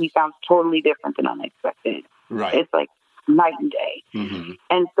Embrace Me sounds totally different than Unexpected. Right. It's like night and day. Mm-hmm.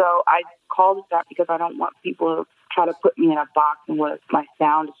 And so I called it that because I don't want people to try to put me in a box and what my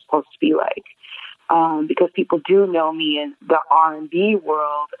sound is supposed to be like. Because people do know me in the R&B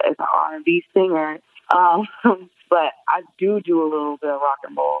world as an R&B singer. But I do a little bit of rock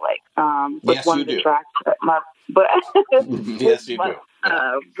and roll, like with one of the tracks. Yes, you do.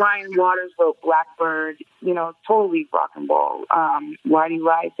 Brian Waters wrote Blackbird, totally rock and roll. Why Do You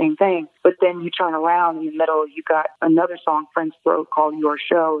Lie, same thing. But then you turn around in the middle, you got another song Prince wrote called Your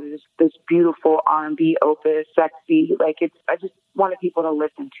Show. It's this beautiful R&B opus, sexy. I just wanted people to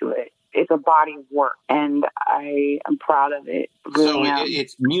listen to it. It's a body of work, and I am proud of it. Really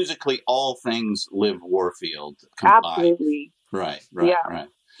it's musically all things Liv Warfield combined. Absolutely. Right.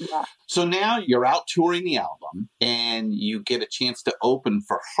 Yeah. So now you're out touring the album, and you get a chance to open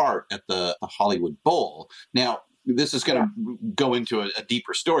for Heart at the Hollywood Bowl. Now, this is going to go into a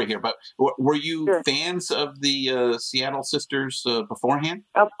deeper story here, but were you fans of the Seattle Sisters beforehand?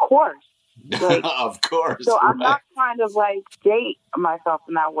 Of course. Of course. So I'm not trying to date myself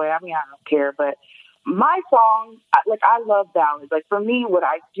in that way. I mean, I don't care, but my songs, I love ballads. Like, for me, what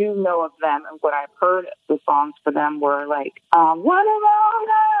I do know of them and what I've heard the songs for them were What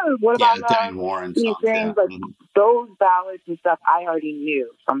About Love? Diane Warren songs. Things, those ballads and stuff I already knew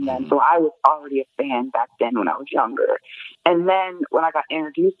from them. So I was already a fan back then when I was younger. And then when I got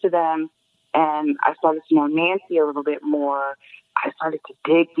introduced to them and I started to know Nancy a little bit more, I started to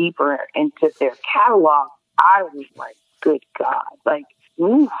dig deeper into their catalog. I was like, good God.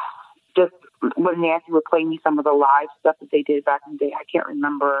 Just when Nancy would play me some of the live stuff that they did back in the day, I can't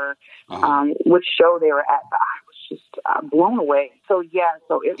remember which show they were at, but I was just blown away. So,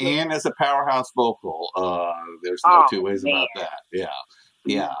 and as a powerhouse vocal, there's no two ways about that.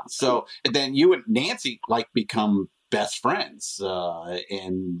 Yeah. So then you and Nancy become best friends,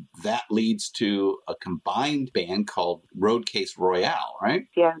 and that leads to a combined band called Road Case Royale, right?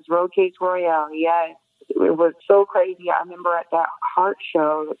 Yes, Road Case Royale, yes. It was so crazy. I remember at that Heart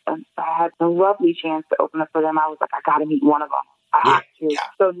show, I had a lovely chance to open up for them. I was like, I got to meet one of them. I have to. Yeah.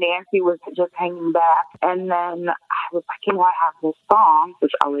 So Nancy was just hanging back. And then I was like, I have this song,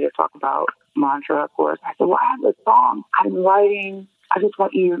 which I'll later talk about, Mantra, of course. I said, well, I have this song I'm writing. I just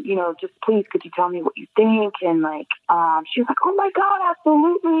want you, just please, could you tell me what you think? And she was like, oh my God,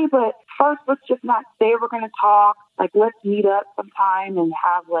 absolutely. But first, let's just not say we're going to talk. Let's meet up sometime and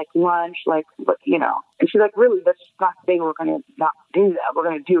have lunch, And she's like, really, let's just not say we're going to not do that. We're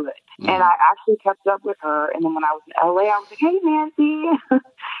going to do it. Mm-hmm. And I actually kept up with her. And then when I was in LA, I was like, hey, Nancy,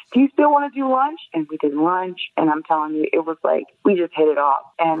 do you still want to do lunch? And we did lunch. And I'm telling you, it was we just hit it off.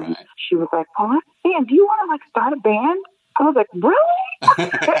 And she was like, oh, man, do you want to start a band? I was like, really?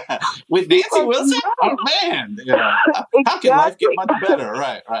 With Nancy Wilson? Oh, man. How can life get much better?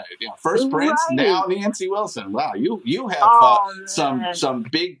 Right. First Prince, now Nancy Wilson. Wow, you have some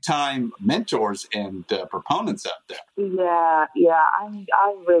big-time mentors and proponents out there. Yeah. I'm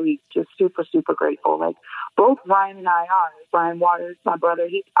really just super, super grateful. Both Ryan and I are. Brian Waters, my brother,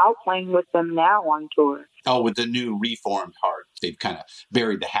 he's out playing with them now on tour. Oh, with the new reformed Heart. They've kind of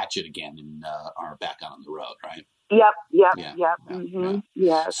buried the hatchet again and are back on the road, right? Yep. Mm-hmm.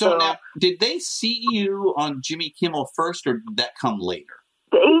 Yeah. So now, did they see you on Jimmy Kimmel first, or did that come later?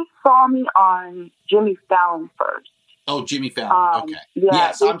 They saw me on Jimmy Fallon first. Oh, Jimmy Fallon. Okay. Yeah,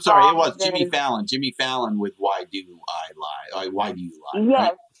 yes, I'm sorry. It was Jimmy Fallon. Jimmy Fallon with Why Do I Lie? Why Do You Lie? Yes.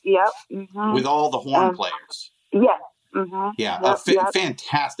 Right? Yep. Mm-hmm. With all the horn players. Yes. Mm-hmm. Yeah,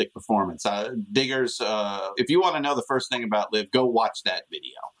 fantastic performance. Diggers, if you want to know the first thing about Liv, go watch that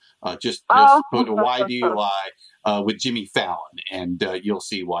video. Just put Why Do You Lie with Jimmy Fallon, and you'll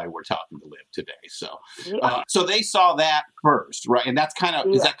see why we're talking to Liv today. So they saw that first, right? And that's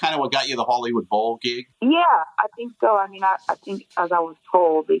is that kind of what got you the Hollywood Bowl gig? Yeah, I think so. I mean, I think as I was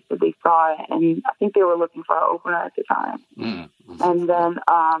told, they said they saw it, and I think they were looking for an opener at the time. Mm-hmm. And then,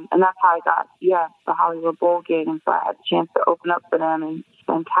 and that's how I got, the Hollywood Bowl gig, and so I had the chance to open up for them, and it's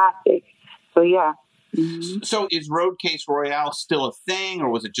fantastic. So, yeah. Mm-hmm. So is Road Case Royale still a thing, or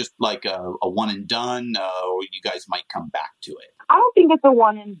was it just a one and done, or you guys might come back to it? I don't think it's a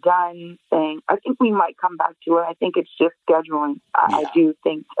one and done thing. I think we might come back to it. I think it's just scheduling. I do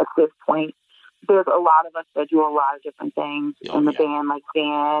think at this point, there's a lot of us that do a lot of different things in the band, like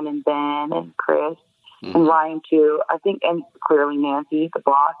Dan and Ben and Chris and Ryan too. I think, and clearly Nancy, the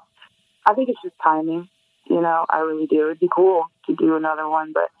boss. I think it's just timing. I really do. It'd be cool to do another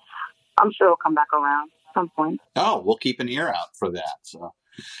one, but I'm sure it'll come back around at some point. Oh, we'll keep an ear out for that. So,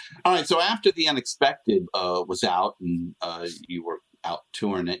 all right. So after The Unexpected was out and you were out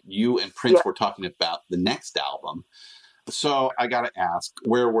touring it, you and Prince were talking about the next album. So I got to ask,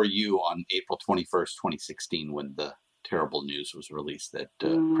 where were you on April 21st, 2016, when the terrible news was released that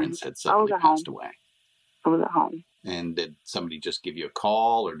Prince had suddenly passed away? I was at home. And did somebody just give you a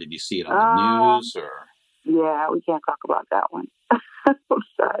call, or did you see it on the news? Or yeah, we can't talk about that one. I'm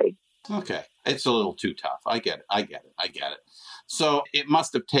sorry. Okay. It's a little too tough. I get it. So it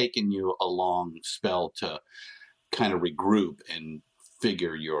must have taken you a long spell to kind of regroup and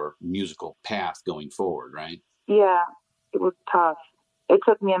figure your musical path going forward, right? Yeah, it was tough. It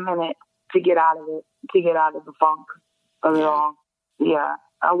took me a minute to get out of it, to get out of the funk of it all. Yeah.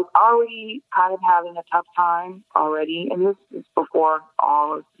 I was already kind of having a tough time already, and this is before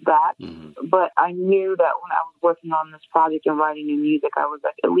all of that. Mm-hmm. But I knew that when I was working on this project and writing new music, I was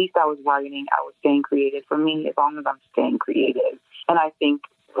like, at least I was writing, I was staying creative. For me, as long as I'm staying creative. And I think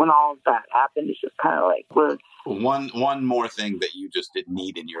when all of that happened, it's just kind of was one more thing that you just didn't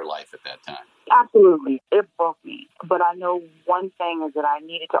need in your life at that time. Absolutely. It broke me. But I know one thing is that I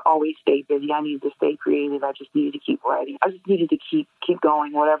needed to always stay busy. I needed to stay creative. I just needed to keep writing. I just needed to keep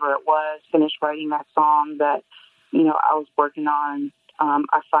going, whatever it was. Finish writing that song that, I was working on.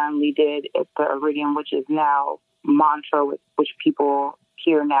 I finally did at the Iridium, which is now Mantra, which people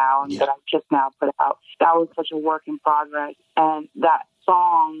hear now and that I just now put out. That was such a work in progress. And that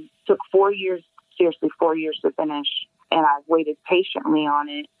song took 4 years, seriously 4 years to finish. And I waited patiently on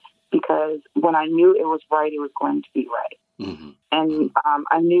it because when I knew it was right, it was going to be right. Mm-hmm. And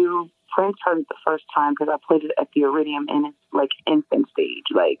I knew Prince heard it the first time because I played it at the Iridium in its infant stage.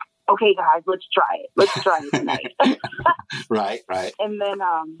 Okay, guys, let's try it. Let's try it tonight. Right. And then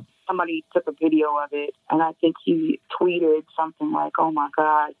somebody took a video of it, and I think he tweeted something like, oh, my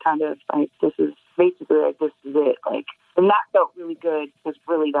God, kind of this is basically this is it. And that felt really good because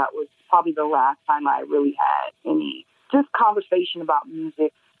really that was probably the last time I really had any just conversation about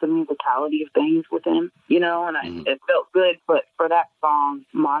music, the musicality of things with him, and it felt good. But for that song,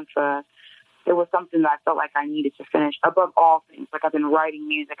 Mantra, it it was something that I felt like I needed to finish above all things. Like I've been writing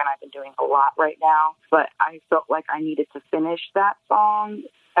music and I've been doing a lot right now, but I felt like I needed to finish that song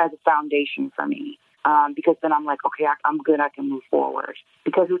as a foundation for me. Because then I'm like, okay, I'm good. I can move forward.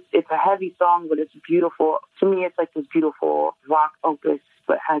 Because it's a heavy song, but it's beautiful. To me, it's like this beautiful rock opus,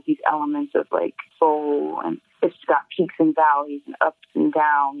 but has these elements of like soul, and it's got peaks and valleys and ups and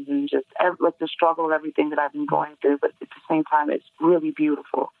downs, and just like the struggle of everything that I've been going through. But at the same time, it's really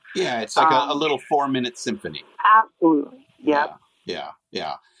beautiful. Yeah, it's like a little 4-minute symphony. Absolutely. Yep.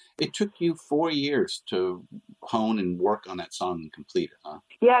 Yeah. It took you 4 years to hone and work on that song and complete it, huh?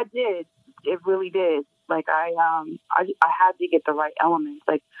 Yeah, it did. It really did. Like I had to get the right elements.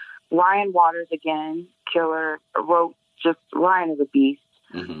 Like Ryan Waters, again, killer, wrote just Ryan is a beast.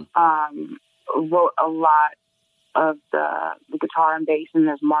 Mm-hmm. Wrote a lot of the guitar and bass, and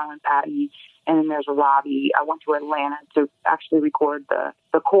there's Marlon Patton, and then there's Robbie. I went to Atlanta to actually record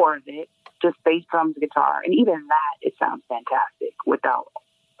the core of it, just bass, drums, guitar, and even that, it sounds fantastic without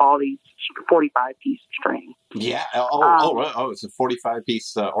all these 45-piece strings. Yeah. It's a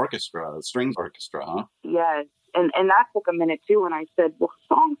 45-piece orchestra, strings orchestra, huh? Yes. And that took a minute, too. And I said, well,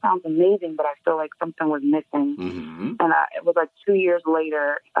 the song sounds amazing, but I feel like something was missing. Mm-hmm. And it was like 2 years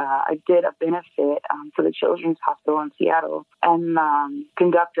later, I did a benefit for the Children's Hospital in Seattle. And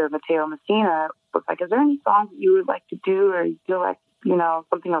conductor Matteo Messina was like, is there any songs that you would like to do, or you feel like,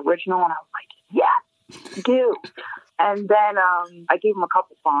 something original? And I was like, yes, do. And then I gave him a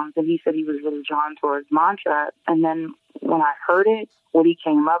couple songs, and he said he was really drawn towards Mantra. And then when I heard it, what he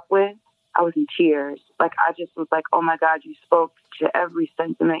came up with, I was in tears. Like, I just was like, oh, my God, you spoke to every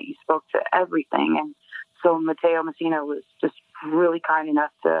sentiment. You spoke to everything. And so Matteo Messina was just really kind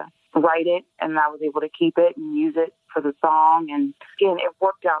enough to write it, and I was able to keep it and use it for the song. And, again, it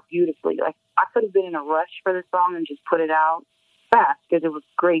worked out beautifully. Like, I could have been in a rush for the song and just put it out fast because it was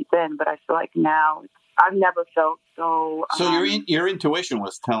great then, but I feel like now I've never felt so. So your intuition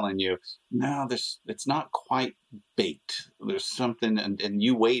was telling you, no, it's not quite baked. There's something, and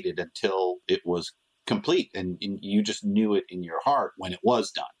you waited until it was complete, and you just knew it in your heart when it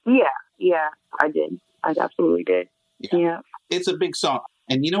was done. Yeah, I did. I absolutely did. Yeah. It's a big song,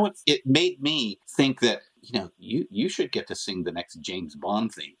 and you know what? It made me think that you should get to sing the next James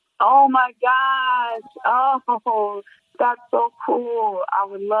Bond theme. Oh my gosh! Oh. That's so cool. I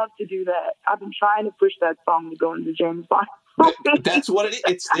would love to do that. I've been trying to push that song to go into James Bond. That's what it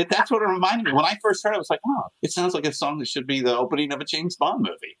is. That's what it reminded me. When I first heard it, I was like, oh, it sounds like a song that should be the opening of a James Bond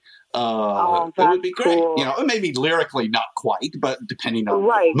movie. It would be great. Cool. Maybe lyrically not quite, but depending on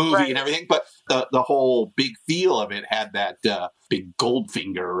the movie and everything. But the whole big feel of it had that big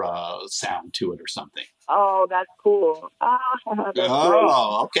Goldfinger sound to it or something. Oh, that's cool. That's great.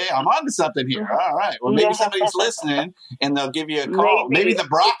 Okay. I'm on to something here. All right. Well, maybe somebody's listening and they'll give you a call. Maybe the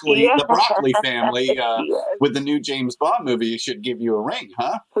Broccoli family with the new James Bond movie should give you a ring,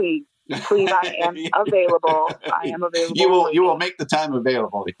 huh? Please, I am available. I am available. You will make the time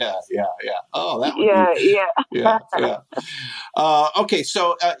available. Yeah. Oh, that would yeah. Okay,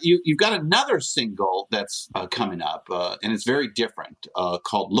 so you've got another single that's coming up, and it's very different,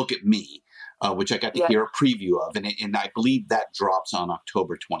 called "Look at Me." Which I got to hear a preview of, and I believe that drops on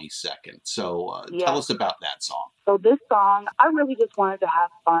October 22nd. So tell us about that song. So this song, I really just wanted to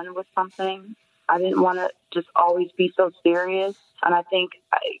have fun with something. I didn't want to just always be so serious. And I think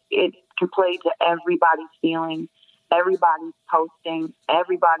it can play to everybody's feelings. Everybody's posting.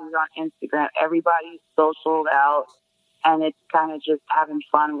 Everybody's on Instagram. Everybody's socialed out. And it's kind of just having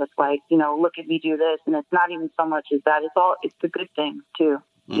fun with, like, look at me do this. And it's not even so much as that. It's the good things, too.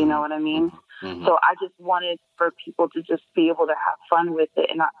 Mm-hmm. You know what I mean? Mm-hmm. So I just wanted for people to just be able to have fun with it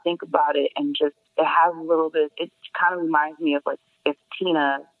and not think about it, and just it has a little bit. It kind of reminds me of like if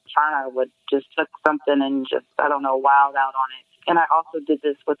Tina Turner would just took something and just, I don't know, wild out on it. And I also did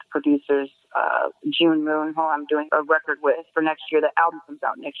this with the producers, June Moon, who I'm doing a record with for next year. The album comes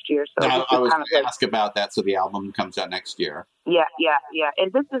out next year. So now, I was going to ask about that. So the album comes out next year. Yeah.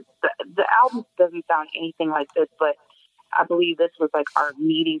 And this is the album doesn't sound anything like this, but I believe this was like our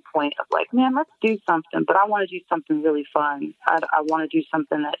meeting point of like, man, let's do something, but I want to do something really fun. I want to do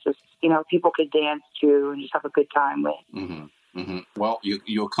something that just, people could dance to and just have a good time with. Mm-hmm. Mm-hmm. Well,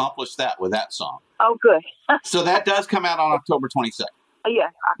 you accomplished that with that song. Oh, good. So that does come out on October 22nd.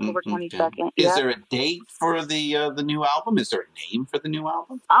 Yes, October 22nd. Okay. Is there a date for the new album? Is there a name for the new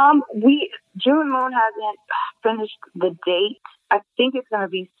album? June Moon hasn't finished the date. I think it's going to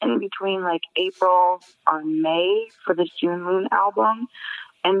be in between like April or May for this June Moon album.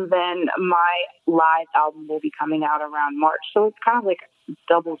 And then my live album will be coming out around March. So it's kind of like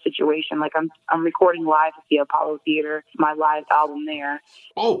double situation. Like I'm recording live at the Apollo Theater, my live album there.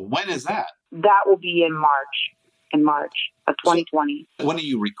 Oh, when is that? That will be in March of 2020. So when are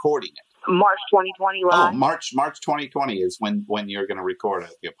you recording it? March 2020 live. Oh, March 2020 is when you're going to record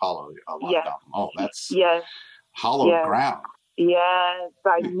at the Apollo live album. Oh, that's hallowed ground. Yes,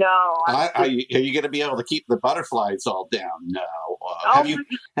 I know. Are you going to be able to keep the butterflies all down? No.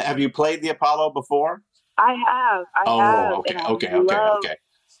 Have you played the Apollo before? I have. Okay.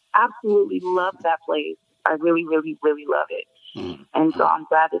 Absolutely love that place. I really, really, really love it. Mm-hmm. And so I'm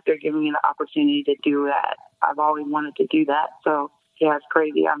glad that they're giving me the opportunity to do that. I've always wanted to do that. So, yeah, it's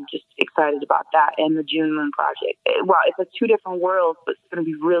crazy. I'm just excited about that and the June Moon project. Well, it's like two different worlds, but it's going to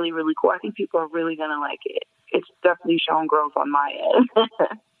be really, really cool. I think people are really going to like it. It's definitely shown growth on my end.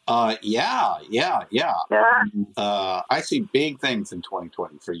 Yeah. I see big things in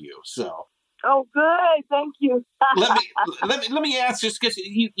 2020 for you. So. Oh, good. Thank you. let me ask, just because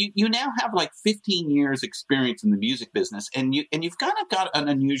you now have like 15 years experience in the music business, and you've kind of got an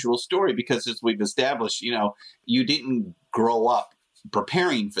unusual story because, as we've established, you didn't grow up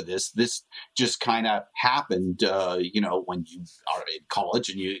preparing for this. This just kind of happened, when you are in college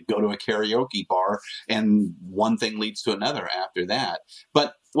and you go to a karaoke bar, and one thing leads to another after that.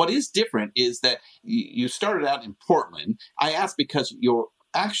 But what is different is that you started out in Portland. I asked because you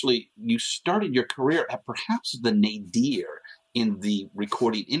started your career at perhaps the nadir in the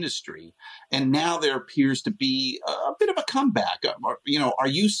recording industry, and now there appears to be a bit of a comeback. Are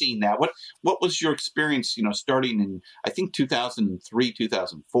you seeing that? What was your experience, starting in, I think, 2003,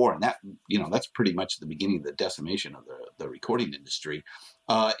 2004, and that, that's pretty much the beginning of the decimation of the recording industry.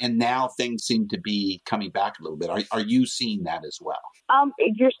 And now things seem to be coming back a little bit. Are you seeing that as well?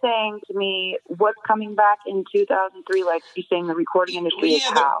 You're saying to me, what's coming back in 2003? Like you're saying the recording industry is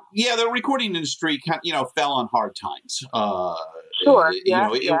how? The recording industry fell on hard times. Sure.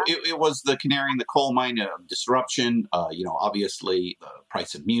 It was the canary in the coal mine of disruption. Obviously the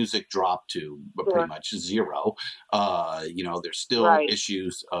price of music dropped to pretty much zero. There's still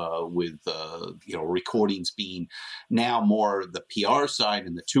issues with recordings being now more the PR side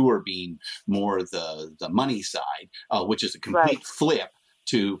and the tour being more the money side, which is a complete flip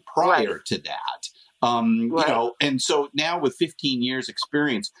to prior to that. And so now with 15 years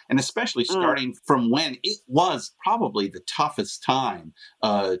experience, and especially starting from when it was probably the toughest time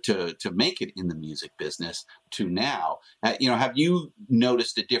to make it in the music business to now, have you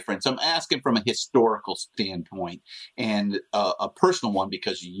noticed a difference? I'm asking from a historical standpoint and a personal one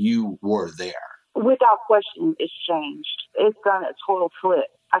because you were there. Without question, it's changed. It's done a total flip.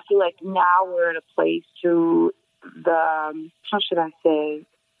 I feel like now we're at a place to the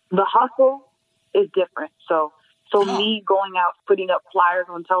hustle is different. So me going out, putting up flyers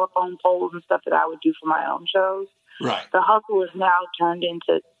on telephone poles and stuff that I would do for my own shows. Right. The hustle is now turned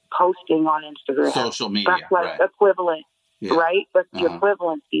into posting on Instagram. Social media. That's like equivalent, right? That's the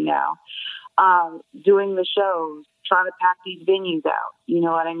equivalency now. Doing the shows, trying to pack these venues out. You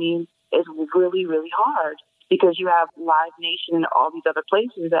know what I mean? It's really, really hard because you have Live Nation and all these other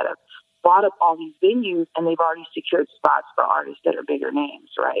places that have bought up all these venues and they've already secured spots for artists that are bigger names,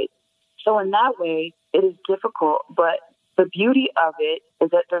 right? So in that way, it is difficult, but the beauty of it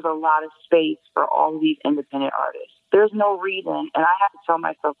is that there's a lot of space for all of these independent artists. There's no reason, and I have to tell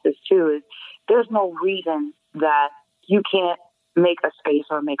myself this too, is there's no reason that you can't make a space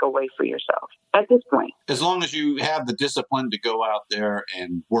or make a way for yourself at this point. As long as you have the discipline to go out there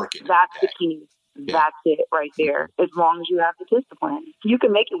and work it. That's the key. Yeah. That's it right there. As long as you have the discipline, you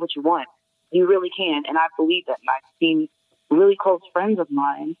can make it what you want. You really can, and I believe that. And I've seen really close friends of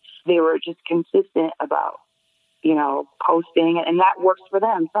mine, they were just consistent about, posting, and that works for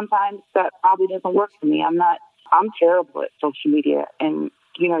them. Sometimes that probably doesn't work for me. I'm terrible at social media. And,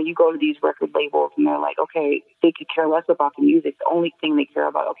 you go to these record labels and they're like, okay, they could care less about the music. The only thing they care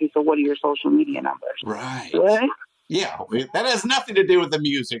about, okay, so what are your social media numbers? Right. What? Yeah, that has nothing to do with the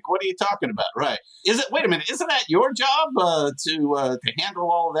music. What are you talking about? Right. Wait a minute, isn't that your job to handle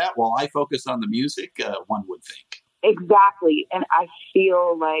all of that while I focus on the music? One would think. Exactly. And I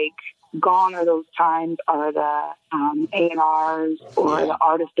feel like gone are those times are the A&Rs or the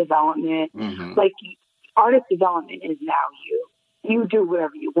artist development. Mm-hmm. Like artist development is now you. You do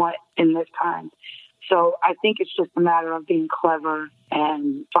whatever you want in this time. So I think it's just a matter of being clever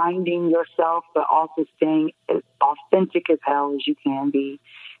and finding yourself, but also staying as authentic as hell as you can be,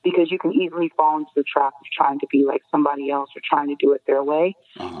 because you can easily fall into the trap of trying to be like somebody else or trying to do it their way.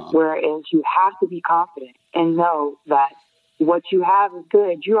 Uh-huh. Whereas you have to be confident and know that what you have is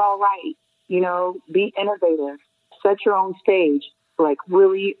good. You're all right. Be innovative, set your own stage,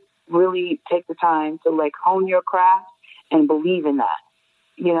 really, really take the time to hone your craft and believe in that.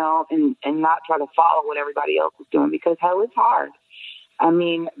 and not try to follow what everybody else is doing, because hell, it's hard. I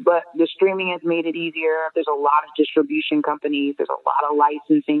mean, but the streaming has made it easier. There's a lot of distribution companies. There's a lot of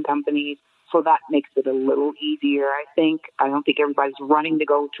licensing companies. So that makes it a little easier, I think. I don't think everybody's running to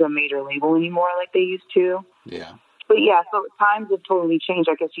go to a major label anymore like they used to. Yeah. But yeah, so times have totally changed.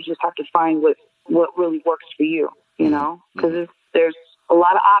 I guess you just have to find what really works for you, because there's a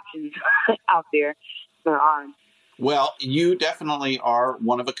lot of options out there. There are. Well, you definitely are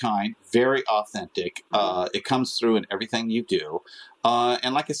one of a kind, very authentic. It comes through in everything you do.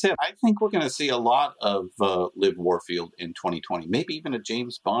 And like I said, I think we're going to see a lot of Liv Warfield in 2020, maybe even a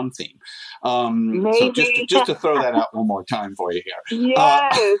James Bond theme. So just to throw that out one more time for you here.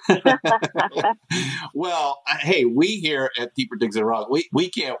 Yes. Well, hey, we here at Deeper Digs in Rock, we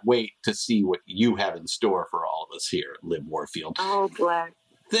can't wait to see what you have in store for all of us here at Liv Warfield. Oh, bless.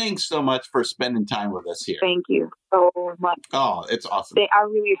 Thanks so much for spending time with us here. Thank you so much. Oh, it's awesome. I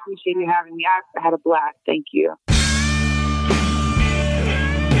really appreciate you having me. I've had a blast. Thank you.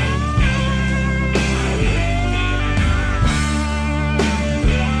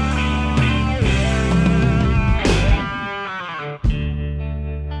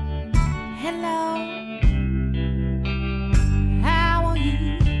 Hello, how are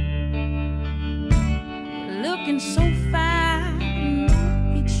you? Looking so fine.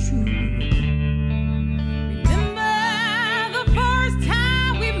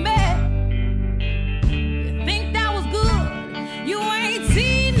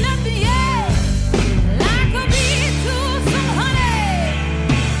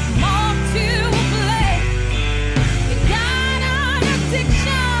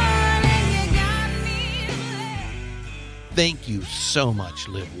 Thank you so much,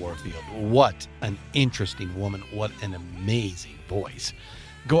 Liv Warfield. What an interesting woman. What an amazing voice.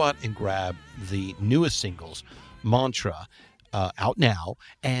 Go out and grab the newest singles, Mantra, out now,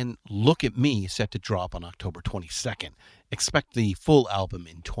 and Look at Me, set to drop on October 22nd. Expect the full album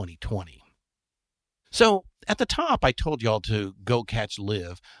in 2020. So at the top, I told y'all to go catch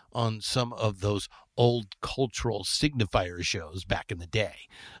Liv on some of those old cultural signifier shows back in the day.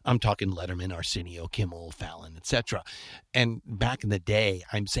 I'm talking Letterman, Arsenio, Kimmel, Fallon, etc. And back in the day,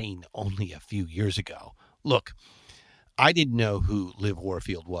 I'm saying only a few years ago. Look, I didn't know who Liv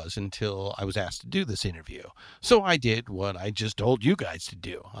Warfield was until I was asked to do this interview. So I did what I just told you guys to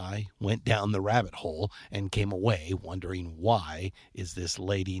do. I went down the rabbit hole and came away wondering, why is this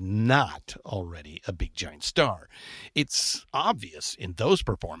lady not already a big giant star? It's obvious in those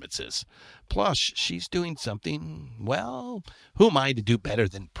performances. Plus, she's doing something, well, who am I to do better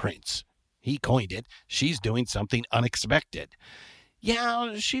than Prince? He coined it. She's doing something unexpected.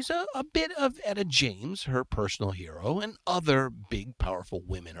 Yeah, she's a bit of Etta James, her personal hero, and other big, powerful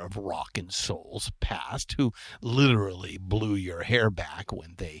women of rock and soul's past who literally blew your hair back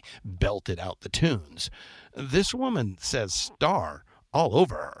when they belted out the tunes. This woman says star all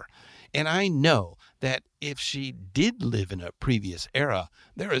over her. And I know that if she did live in a previous era,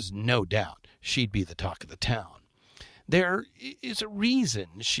 there is no doubt she'd be the talk of the town. There is a reason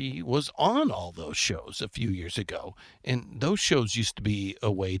she was on all those shows a few years ago, and those shows used to be a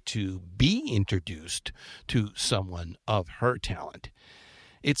way to be introduced to someone of her talent.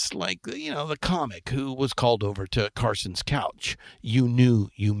 It's like, the comic who was called over to Carson's couch. You knew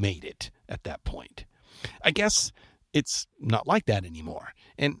you made it at that point. I guess it's not like that anymore.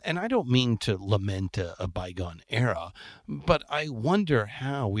 And I don't mean to lament a bygone era, but I wonder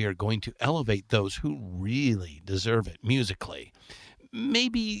how we are going to elevate those who really deserve it musically.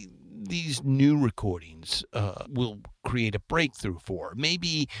 Maybe these new recordings will create a breakthrough for her.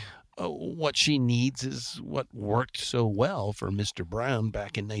 Maybe what she needs is what worked so well for Mr. Brown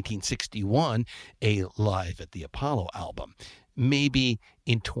back in 1961, a Live at the Apollo album. Maybe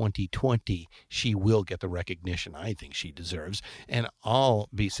in 2020, she will get the recognition I think she deserves, and I'll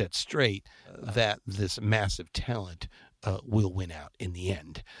be set straight that this massive talent will win out in the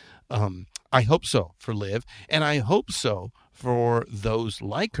end. I hope so for Liv, and I hope so for those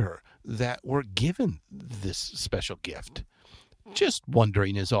like her that were given this special gift. Just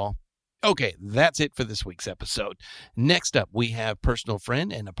wondering is all. Okay, that's it for this week's episode. Next up, we have personal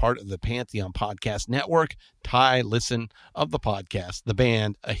friend and a part of the Pantheon Podcast Network, Ty Listen of the podcast, The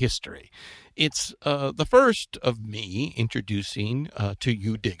Band, A History. It's the first of me introducing to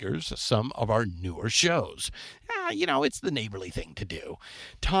you diggers some of our newer shows. It's the neighborly thing to do.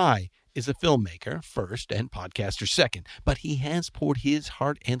 Ty is a filmmaker first and podcaster second, but he has poured his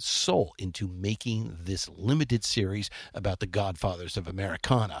heart and soul into making this limited series about the godfathers of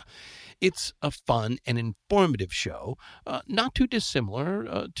Americana. It's a fun and informative show, not too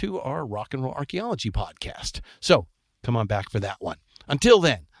dissimilar to our Rock and Roll Archaeology podcast. So come on back for that one. Until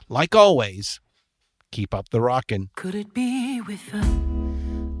then, like always, keep up the rockin'. Could it be with the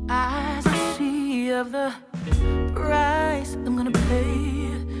eyes I see of the price I'm gonna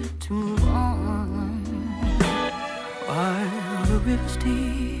pay to move on? While the river's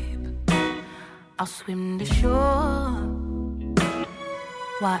deep, I'll swim to shore.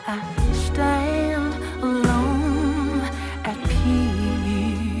 While I stand alone at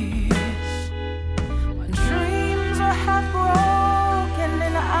peace. When dreams are half broken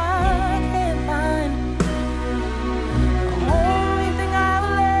and I can't find, the only thing I've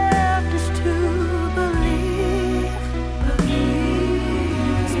left is to believe.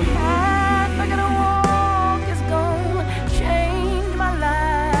 This path I gotta walk is gonna change my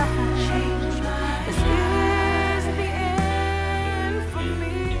life. This is the end for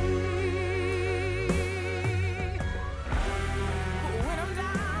me. When I'm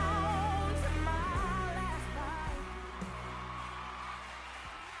down to my last fight.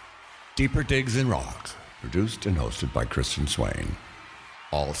 Deeper Digs in Rock, produced and hosted by Kristen Swain.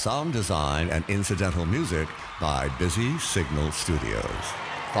 All sound design and incidental music by Busy Signal Studios.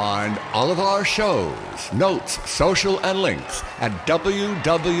 Find all of our shows, notes, social, and links at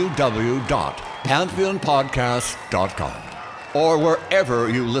www.pantheonpodcast.com or wherever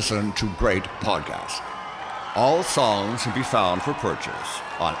you listen to great podcasts. All songs can be found for purchase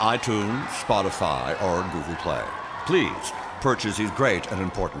on iTunes, Spotify, or Google Play. Please purchase these great and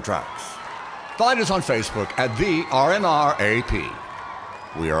important tracks. Find us on Facebook at the RNRAP.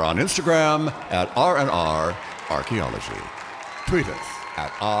 We are on Instagram at RNR Archaeology. Tweet us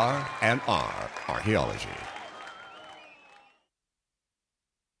at RNR Archaeology.